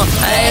fish,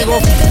 I ain't gon'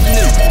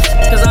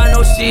 cause I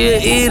know she a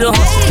eater.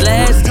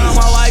 Last time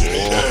my wife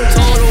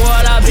told the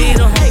world I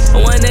beat her.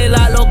 But when they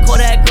like loco,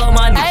 that cut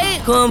my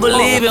dick, couldn't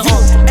believe it.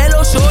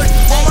 Hello, shorty,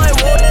 on my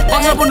road.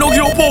 I'm up a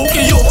no-kill poke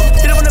in you.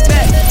 Hit it from the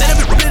back, let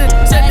it be split.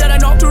 Said that I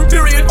knocked her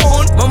period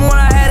on. Remember when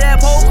I had that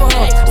poker,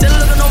 still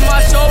looking on my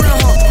shoulder,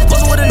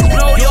 Wasn't with a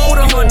no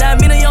Yoda, That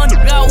mean a young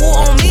got who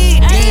on me.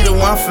 You the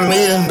one for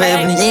me,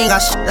 baby. You ain't got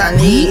shit I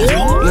need. You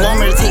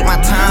want me to take my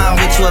time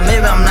with you, or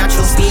maybe I'm not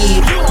your speed.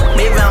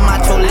 Maybe I'm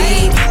not your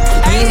lead.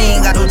 You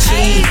ain't got no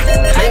cheese.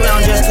 Maybe I'm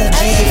just too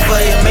G for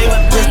you. Maybe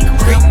I'm just too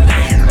freak.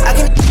 I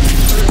can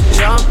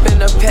jump in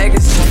the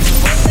Pegasus.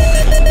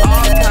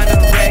 All kind of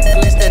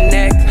reckless, the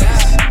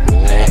necklace.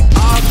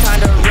 All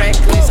kind of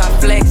reckless, I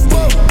flexed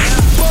it.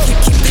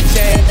 Keep the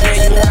change,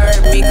 yeah, you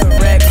heard me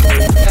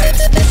correctly.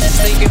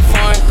 Sneaking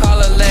foreign, call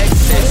a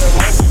Lexus.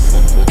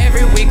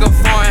 Every week of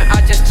foreign,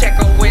 I just check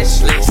a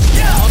wish list.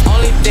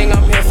 Only thing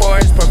I'm here for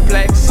is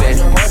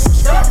perplexing.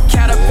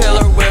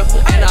 Caterpillar whip,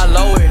 and I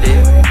lowered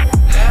it.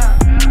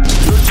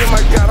 Yo, Jim,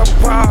 I got a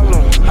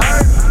problem.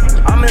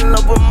 I'm in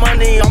love with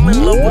money, I'm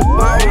in love with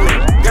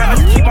ballin'.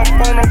 Gotta keep my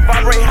phone on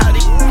vibrate, how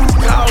they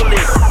call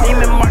it.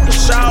 Neiman Marcus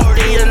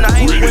shawty, and I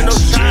ain't with no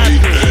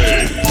shopping.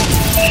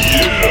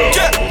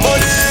 Get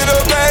money in the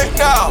bank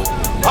now.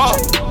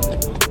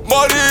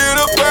 Money in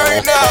the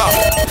bank now.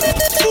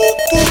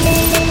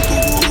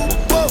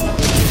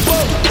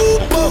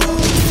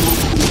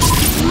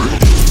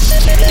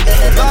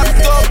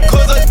 Locked up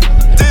cause I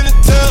didn't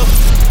tell.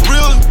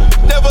 Real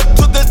never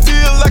took the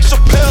deal like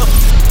Chappelle.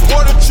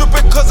 Water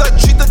trippin' cause I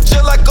treat the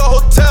jail like a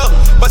hotel.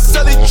 My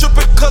celly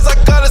trippin' cause I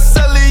got a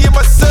celly in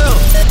my cell.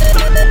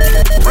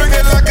 Bring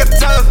it like a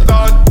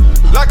telethon,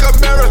 like a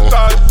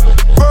marathon.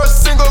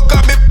 First single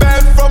got me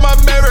banned from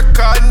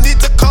America. I need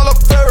to call up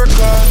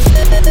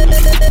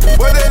Farrakhan.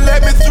 Where they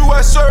let me through,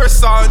 I sure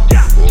it's on.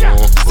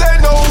 Say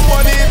no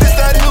money, this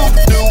that new.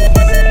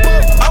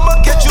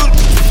 I'ma get you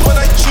when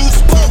I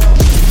choose to.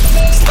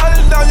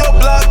 Sliding down your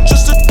block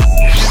just to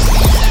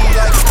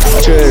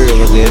Cherry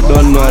over there,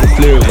 don't know how to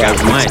play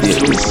about this.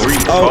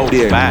 Out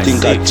there,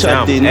 think I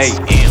chatting. In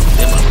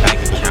my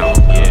bank account,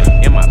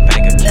 yeah. In my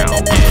bank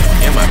account,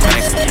 yeah. In my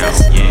bank account,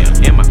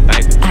 yeah. In my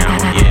bank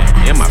account,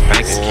 yeah. In my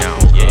bank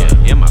account,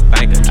 yeah. In my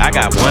bank account. I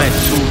got 1,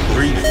 2,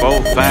 3,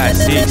 4, 5,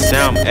 6,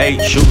 7,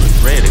 8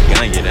 shooters ready to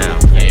gun you down,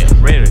 yeah.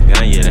 Ready to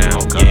gun you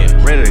down,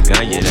 yeah. Ready to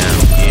gun you down,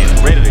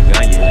 yeah. Ready to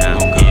gun you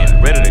down,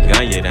 yeah. Ready to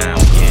gun you down,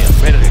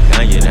 yeah. Ready to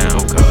gun you down,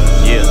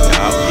 yeah,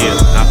 dog, yeah,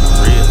 not for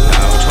real,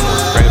 dog. Tryna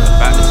spray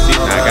about the shit,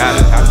 I got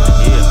it,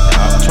 yeah,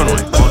 dog. Tryna on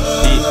the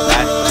beat,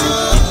 I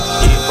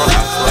yeah, bro,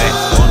 I swear,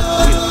 on the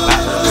beat,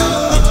 yeah,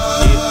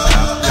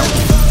 dog.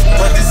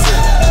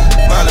 Percocet,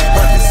 Molly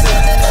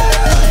Percocet,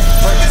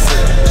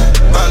 Percocet,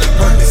 Molly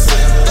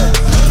Percocet,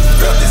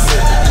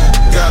 represent,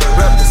 gotta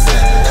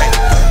represent,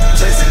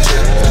 chase a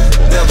chick,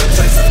 never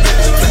chase a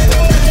bitch,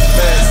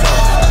 mask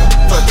on,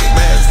 fuck it,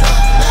 mask on,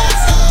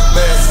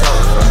 mask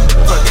on,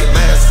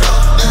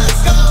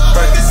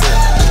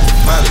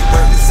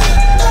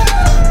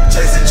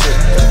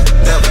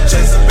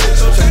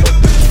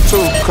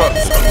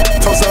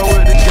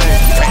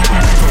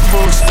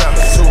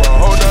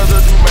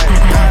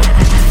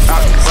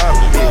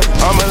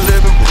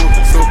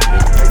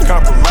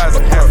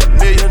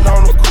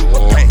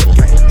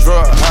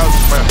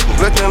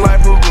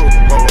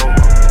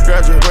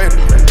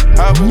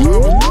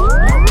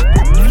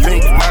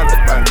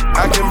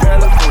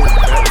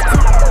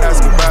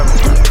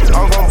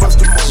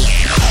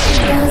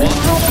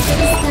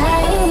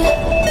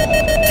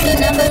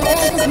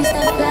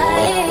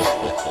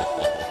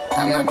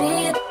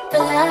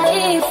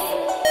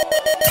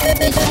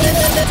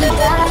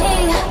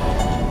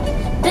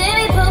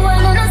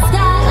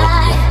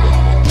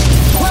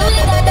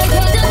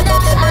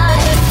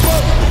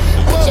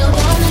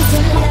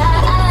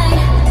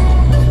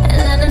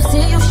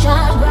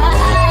 shine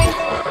bright.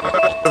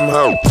 Hold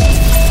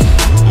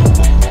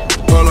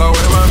on,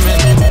 wait 1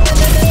 minute.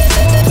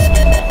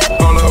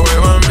 Hold on, wait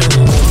 1 minute.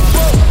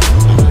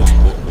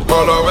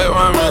 Hold on, wait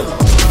 1 minute.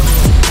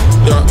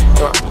 Yeah,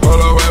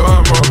 hold on, wait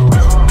 1 more.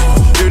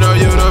 You know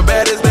you the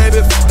baddest,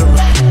 baby.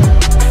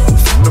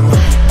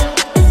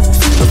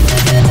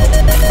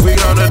 We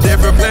on a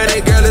different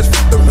planet, girl. It's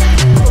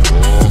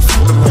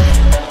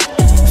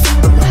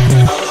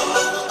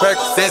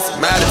Percocets,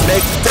 mighty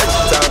make you touch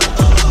it talk.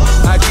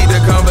 I keep the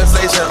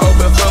conversation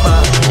open for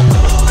my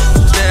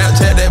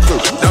Snapchat that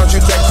poop. Don't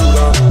you take too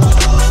long.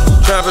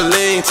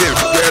 Trampoline tip,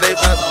 girl, they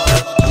pop.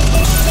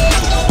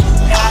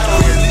 I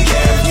don't really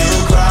care if you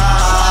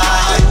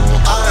cry.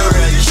 I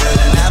really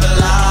shouldn't ever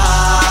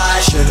lie.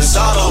 Should've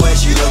saw the way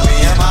she looked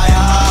me in my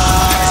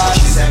eyes.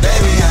 She said,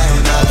 baby, I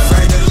am not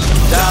afraid to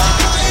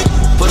die.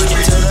 Push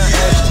me to the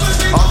edge,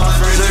 all my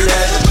friends are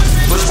dead.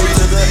 Push me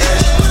to the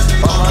edge,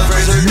 all my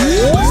friends are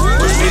dead.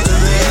 Push me to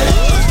the edge,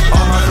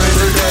 all my friends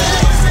are dead.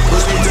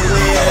 Push me to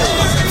the edge,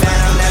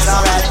 man, that's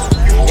alright.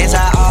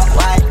 Inside all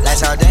white,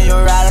 lights out, then you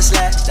ride a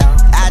sled down.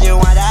 I just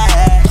want that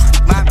head,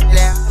 my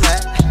left,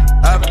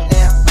 up and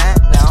down, man,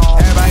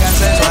 down. Everybody got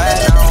sense right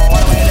now,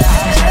 one way to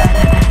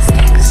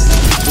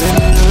leave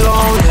me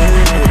alone,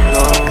 leave me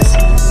alone.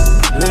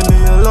 Leave me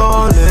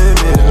alone, leave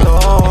me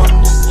alone.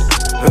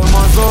 In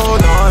my zone,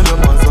 I'm in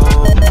my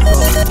zone.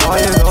 Why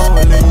you don't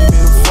leave me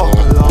the fuck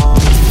alone?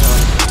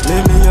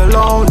 Leave me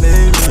alone,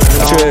 leave me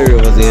alone. Cherry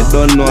was a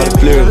don't know how to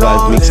play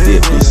revive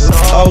mixtape this.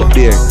 Out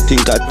there,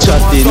 think I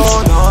chatting.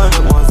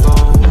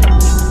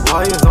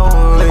 Why you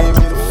don't leave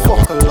me the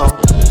fuck alone?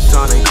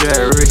 Tryna get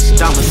rich,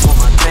 diamonds on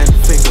my 10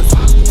 fingers.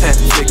 10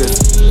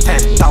 figures,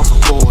 10,000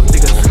 gold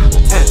niggas.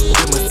 10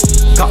 diamonds,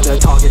 got the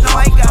target. No,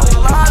 I got a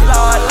lot.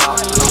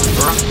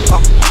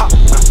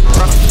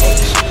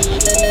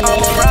 I'm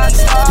a rock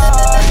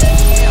star.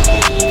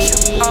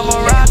 I'm a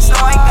rock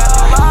star. I got a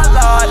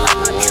lot.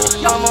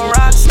 I'm a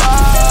rock star.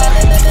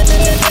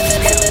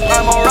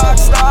 I'm a rock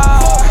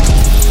star.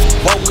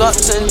 Woke up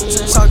to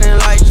talking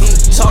like me,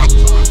 talk.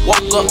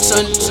 Woke up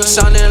to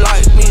sounding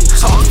like me,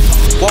 talk.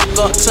 Woke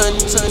up to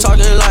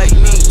talking like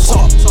me,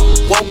 talk.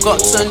 Woke up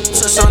to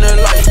sounding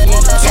like me,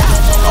 talk.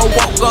 I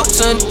woke up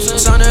to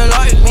sounding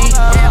like me.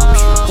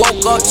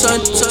 Woke up to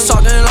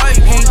talking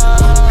like me.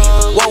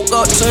 Woke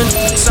up to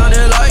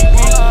sounding like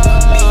me.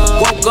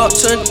 Woke up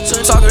to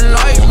talking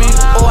like me.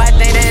 Oh, I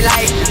think they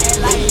like me.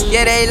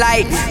 Yeah, they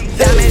like me.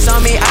 Diamonds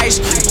on me, ice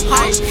cream.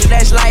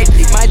 That's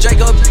lightly. My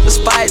Draco was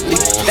spicy.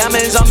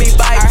 Diamonds on me,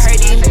 bite. I heard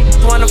these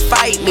wanna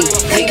fight me.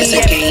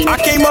 I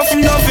came up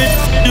from nothing.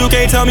 You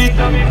can't tell me.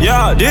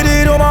 Yeah, did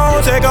it on my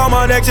own. Take out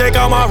my neck, take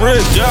out my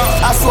wrist. Yeah.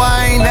 I swear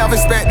I ain't never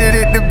expected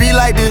it to be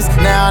like this.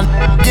 Now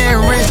I'm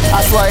getting rich.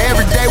 I swear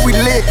every day we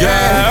lit.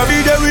 Yeah,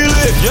 every day we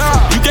lit.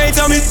 Yeah, you can't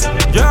tell me.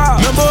 Yeah,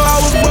 remember I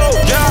was broke.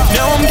 Yeah,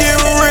 now I'm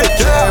getting rich.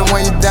 Yeah,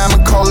 when you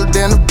diamond colder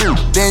than a boot,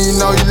 then you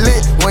know you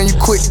lit. When you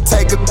quit to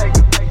take a,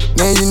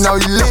 then you know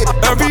you lit.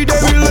 Every day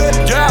we lit.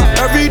 Yeah,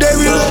 every day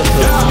we lit.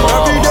 Yeah,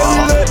 every day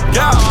we lit.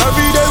 Yeah,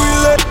 every day we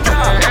lit.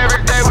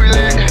 Every day we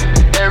lit.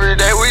 Every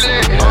day we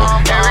lit.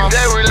 Every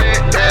day we lit.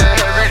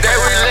 Every day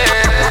we lit.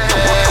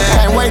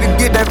 Can't wait to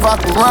get that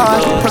vodka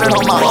run. Put it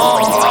on my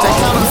arm. They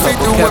coming to fit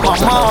through with my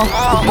mom. The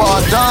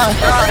ball done.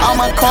 All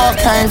my car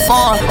came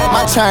from.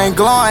 My chain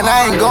glowing.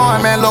 I ain't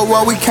going, man. Look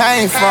where we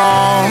came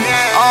from.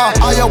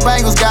 All your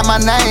bangles got my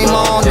name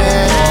on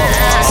it.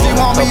 She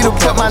want me to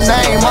put my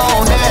name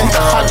on it.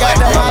 I got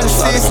the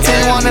hottest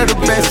 16, one of the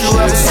best you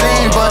ever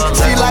seen. But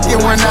she like it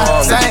when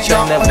I sang.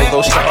 Never they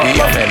go stop me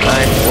up at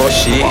night. War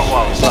shit,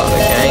 lot of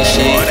gang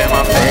shit. They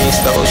ain't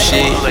stole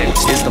shit.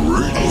 It's the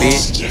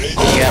bitch. You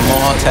got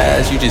more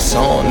ties, you just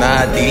on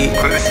ID.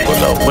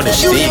 Pull up with a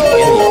stick,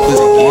 and the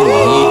pussy get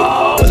hit.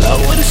 Pull up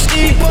with a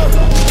stick,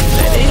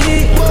 let it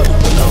hit.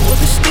 Pull up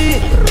with a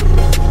stick,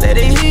 let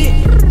it hit.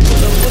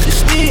 Pull up with a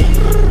stick,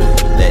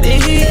 let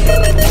it hit. Pull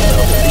up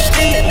with a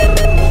stick,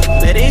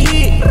 let it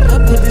hit. I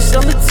put this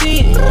on the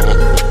 10.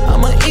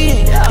 I'm a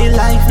in, in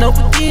life no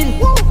beginning.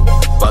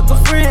 Fuck a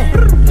friend,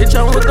 bitch,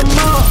 I'm with the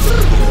mob.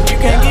 You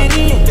can't get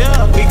in,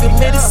 we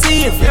committed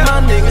sin. Free my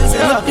niggas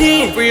in the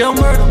pen. Real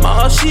murder,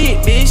 my shit,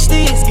 bitch,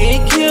 sticks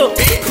getting killed.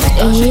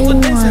 She was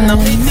dancing on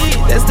me,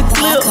 that's the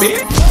clip,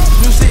 bitch.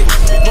 Music,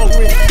 go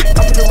rich,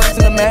 I put the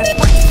rest in the match.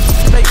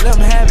 Fake, let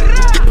them have it.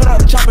 Put out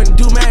the chopper and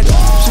do magic.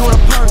 She want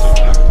a purse,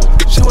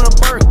 she want a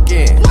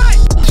Birkin.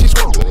 She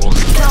swear,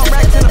 count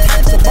racks in the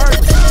face of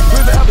birds.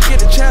 River ever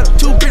get a channel,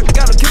 two bitches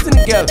got them kissing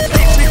together.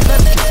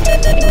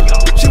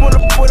 She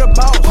wanna put a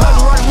ball,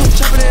 right roof,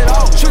 chopping it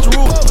off. Switch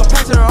rules, I'm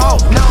passing her off.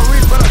 Now I'm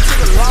rich, but I'm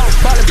sick of law.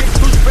 Bought a big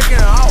boost, breaking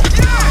her off.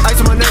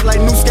 Ice on my neck like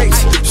new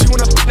skates. She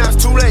wanna now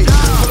it's too late.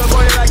 Pull up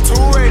on it like 2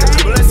 Raiders.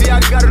 But let's see how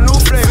you got a new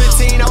flavor.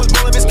 15, I was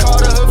born Miss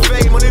Carter, her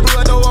fade. Money blew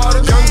out the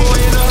water. Young boy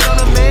in the hood on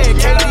the man.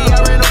 KD, I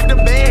ran off the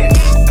band.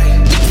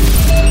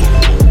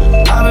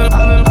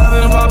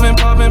 I've been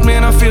popping,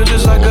 man.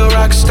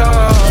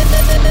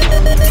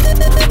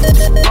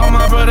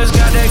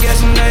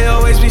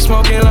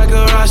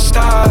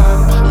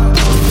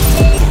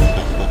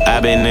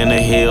 Vibing in the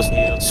hills,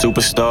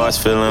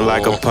 superstars feeling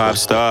like a pop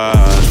star.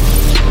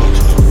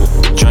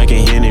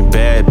 Drinking Henny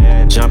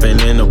bad, jumping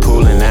in the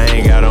pool and I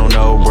ain't got on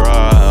no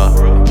bra.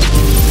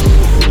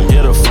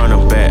 Hit her front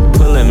or back,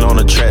 pulling on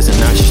the tracks and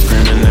now she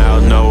screaming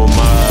out no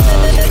more.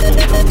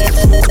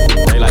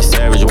 They like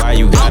Savage, why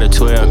you got a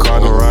 12-car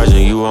garage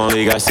and you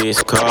only got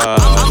 6 cars?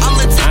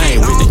 I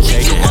ain't with the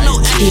cake and how you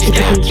teach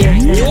that.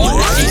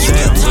 She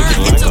said I'm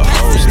looking like a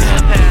host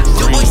now.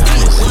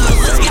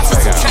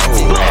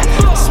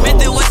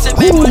 Smith and Wesson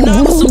made my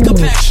numbers some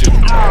compaction.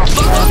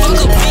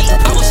 Fuck a beat,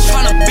 I was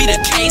tryna beat a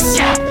case.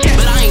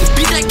 But I ain't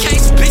beat that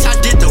case, bitch, I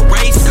did the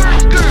race.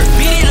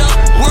 Beat it up,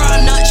 where I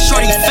nut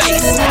shorty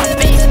face.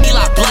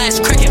 Eli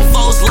blast, cricket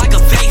foes like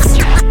a vase.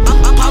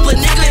 I pop a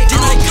nigga,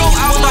 then I go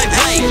out my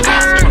way.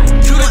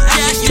 Do the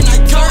dash, then I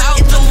go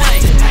out the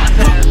way.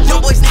 Yo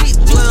boys need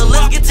well,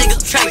 let's get taken.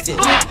 Smith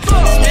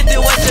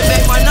and Wesson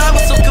made my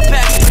numbers some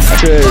compaction.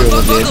 They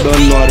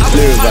don't know how to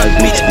play revive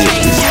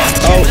mixtapes.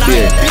 Out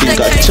there,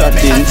 think of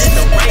chattings.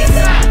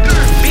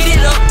 Beat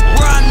it up,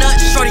 where I nut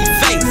shorty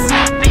face.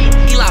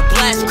 Eli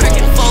blast,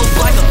 cricket foes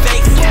like a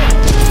vase.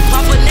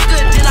 Pop a nigga,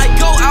 then I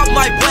go out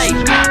my way.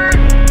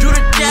 Do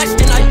the dash,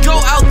 then I go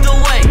out the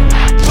way.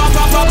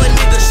 Rob a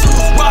nigga shoes,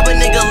 rob a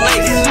nigga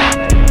lace.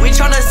 We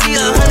tryna see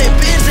 100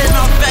 bins in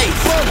our face.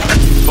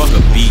 Fuck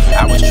a beat,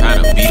 I was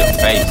tryna beat a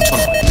face.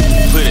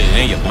 Put it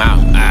in your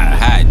mouth,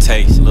 how it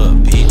tastes, little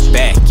bitch.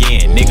 Back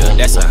in, nigga,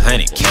 that's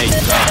 100K.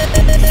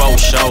 4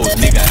 shows,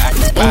 nigga, I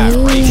can buy a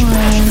race.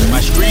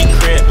 My street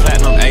cred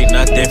platinum ain't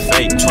nothing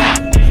fake.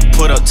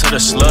 Put up to the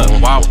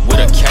slut, walk with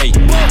a cake.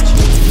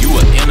 You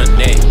an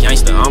internet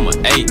gangster, I'm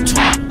an 8.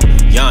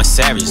 Young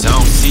Savage,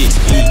 zone 6,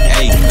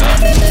 E8.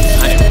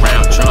 100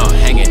 round drum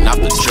hanging off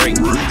the Drake.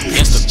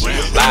 Instagram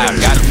live,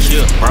 got him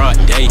killed, broad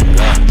day.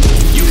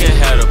 You can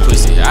have the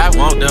pussy, I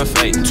want the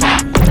face.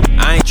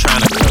 I ain't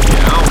tryna cook it,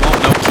 I don't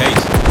want no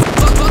case.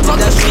 Fuck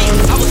that shit,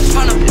 I was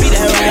tryna beat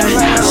that case.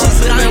 She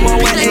said I ain't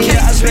beat that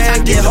case, bitch, I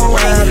get her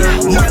rider.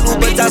 My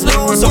Louboutin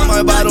blues on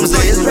my bottom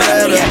say it's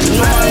better.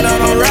 No, I'm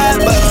not on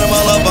ride, but I'm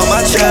all up on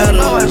my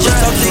channel. Just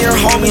talked to your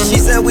homie, she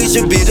said we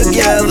should be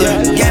together.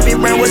 Gabby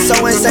Brand was so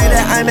insane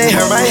that I made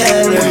her my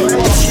header.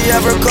 If she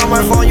ever call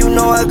my phone, you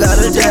know I got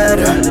a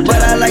data.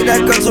 But I like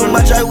that girl too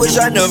much, I wish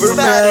I never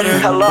met her.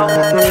 Hello.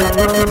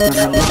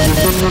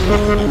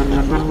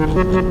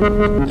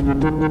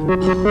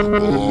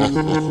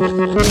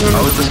 I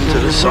was listening to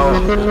this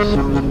song.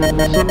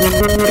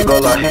 It go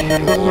like,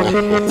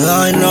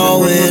 I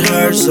know it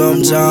hurts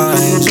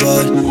sometimes,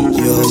 but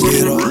you'll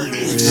get over it.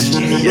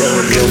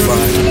 You'll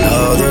find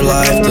another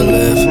life to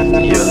live.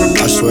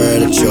 I swear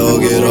that you'll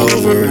get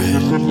over it.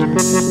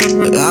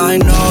 But I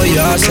know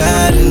you're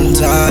sad and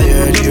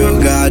tired. You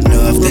got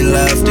nothing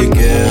left to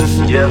give.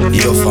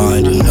 You'll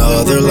find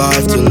another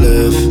life to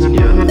live.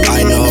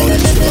 I know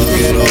that you'll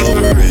get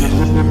over it.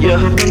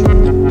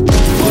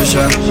 Wish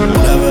I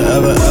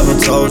never ever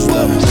told you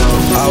that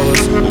I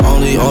was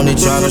only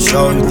trying to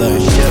show you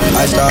things.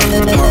 I stopped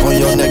heart on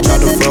your neck,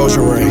 tried to froze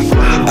your ring.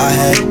 I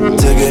had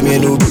to get me a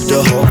new beat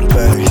to hold the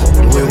pain.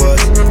 We was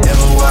in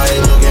Hawaii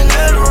looking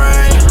at the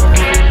rain.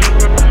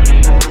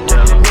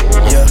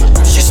 Yeah,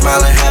 she's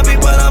smiling happy,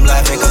 but I'm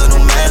laughing cause the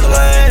new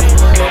Mandalay.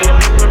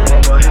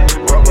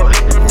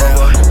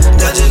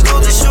 That just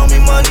goes to show me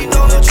money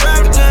don't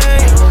attract a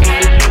thing.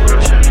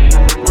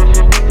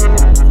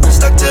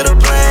 Stuck to the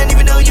plan,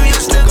 even though you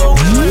used to go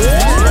with me.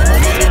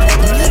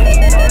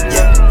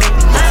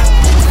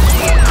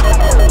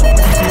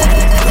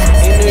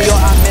 In New York,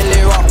 I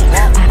merely rock.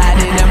 I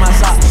did in my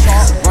sock.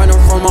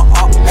 Running from a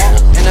up,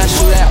 and I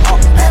shoot that up.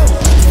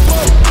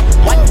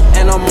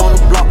 And I'm on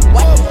the block.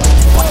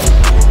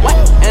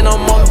 And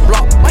I'm on the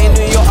block. In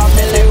New York, I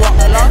merely rock.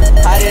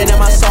 I did in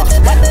my sock.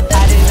 I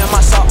did in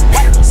my sock.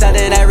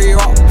 Selling every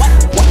rock.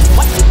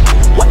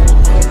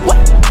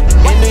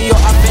 In New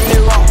York, I merely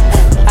rock.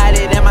 I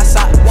did in my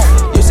sock.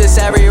 Used to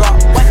savvy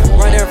rock.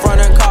 Running from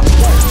the cop.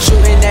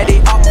 Shooting at the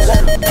up.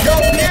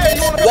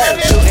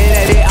 Shooting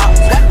at the up.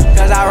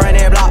 Cause I run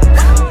that block.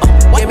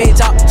 Give me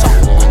top.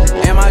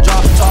 And my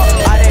drop.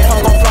 I did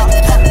hung on flop.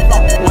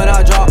 When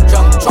I drop.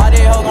 I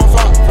did hung on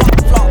flop.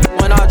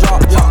 When I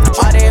drop.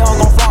 I did hung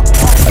on flop.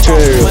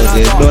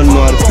 They don't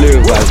know how to play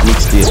revive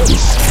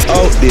mixtapes.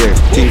 Out there,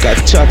 think of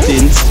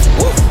chattings.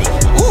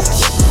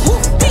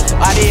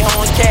 I did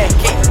home cat.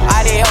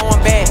 I did home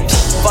bad.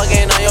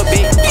 Fucking on your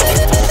bitch.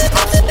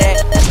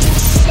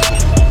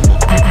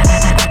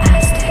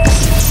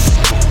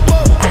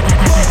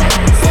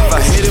 If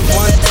I hit it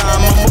one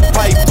time, I'm a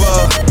piper.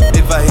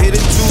 If I hit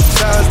it 2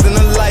 times, then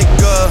I like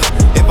her.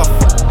 If I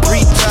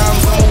 3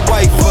 times, I'm a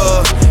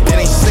wifer. It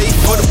ain't safe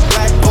for the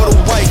black or the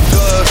white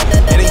girl.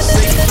 It ain't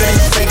safe, it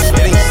ain't safe,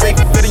 it ain't safe,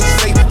 it ain't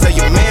safe. Tell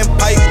your man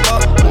pipe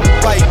up.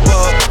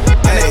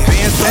 And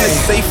advance on the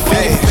safe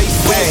in your face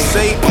when you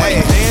say,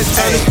 dance,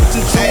 turn it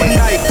into a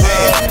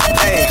nightclub.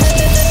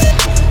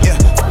 Yeah,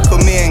 put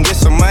me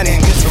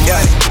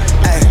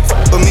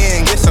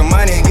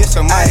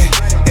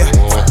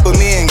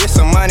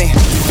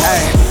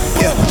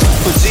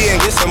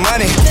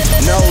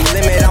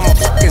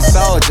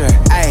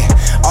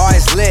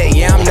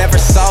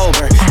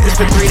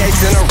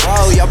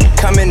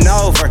coming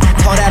over.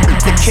 Told that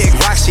bitch to kick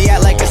rock, she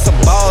act like it's a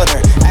boulder.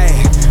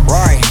 Ayy,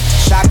 Rory,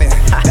 shopping,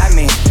 that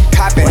mean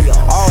copping,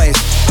 always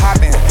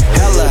popping,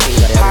 hella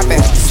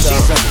popping.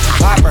 She's a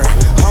bopper,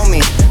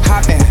 homie,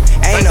 hopping,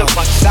 ain't no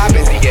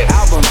stopping.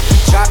 Album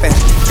dropping,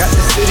 got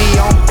the city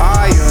on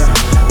fire.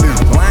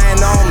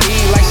 Lying on me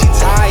like she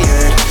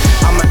tired.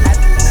 I'ma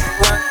at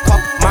call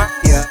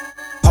Maya.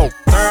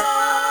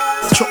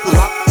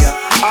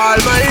 All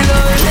my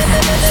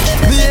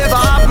life, me ever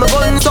have my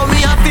gun, so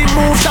me have to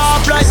move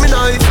sharp like me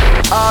knife.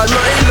 All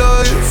my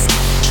life,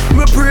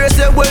 me pray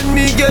say when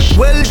me get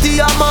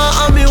wealthy, I'm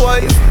and me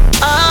wife.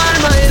 All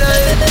my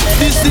life,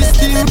 this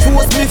system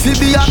force me to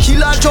be a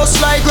killer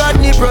just like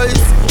Rodney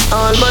Price.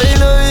 All my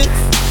life,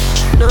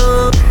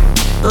 no,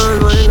 all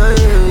my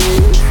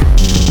life.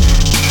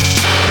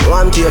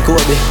 One to your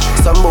Kobe,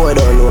 some boy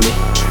don't know me.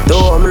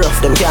 Though I'm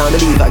rough, them can't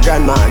believe a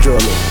grandma drew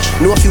me.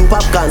 Know a few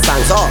popcorn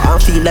songs, oh, I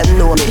feel them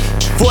know me.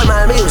 4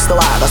 mile me used to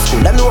walk to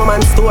school, them know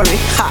man's story.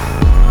 Ha!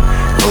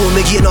 Oh,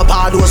 me gain up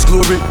all those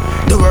glory.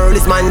 The world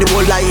is mine, the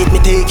whole life me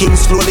taking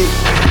slowly.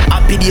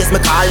 Happy days me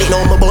call it,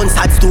 now my bone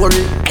sad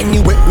story.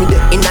 Anyway, me the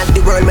in at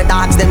the world, my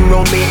dogs them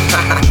round me.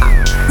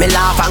 Me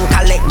laugh and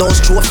collect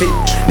those trophies.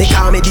 They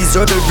call me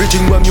deserve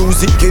everything what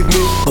music give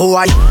me. Oh,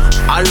 I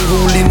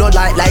unruly, not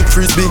like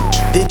frisbee.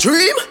 The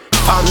dream,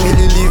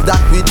 family live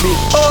that with me.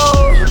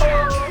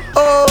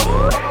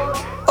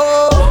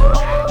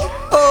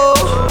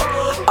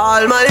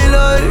 All my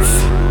life,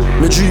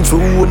 me dream for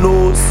who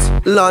knows.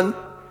 Land,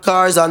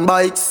 cars and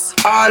bikes.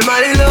 All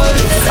my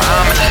life,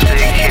 I'm a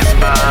sticky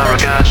bar, I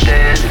got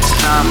this,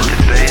 I'm a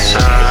debaser.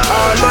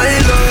 all my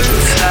life,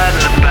 Sad in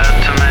the back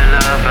to my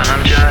love and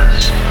I'm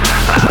just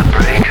a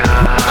heartbreaker.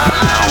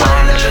 I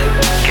want to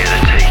get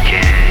it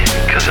taken,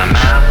 cause I'm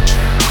out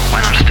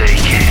when I'm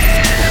staking.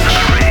 I'm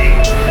free,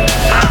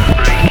 I'm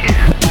breaking,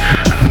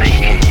 I'm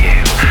making you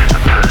a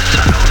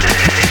personal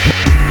day.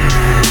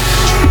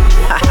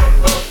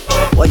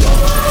 What you?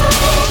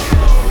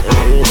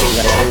 Everything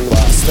got a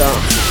new stuff.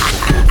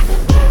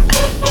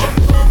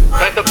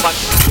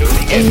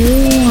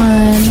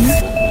 Anyone?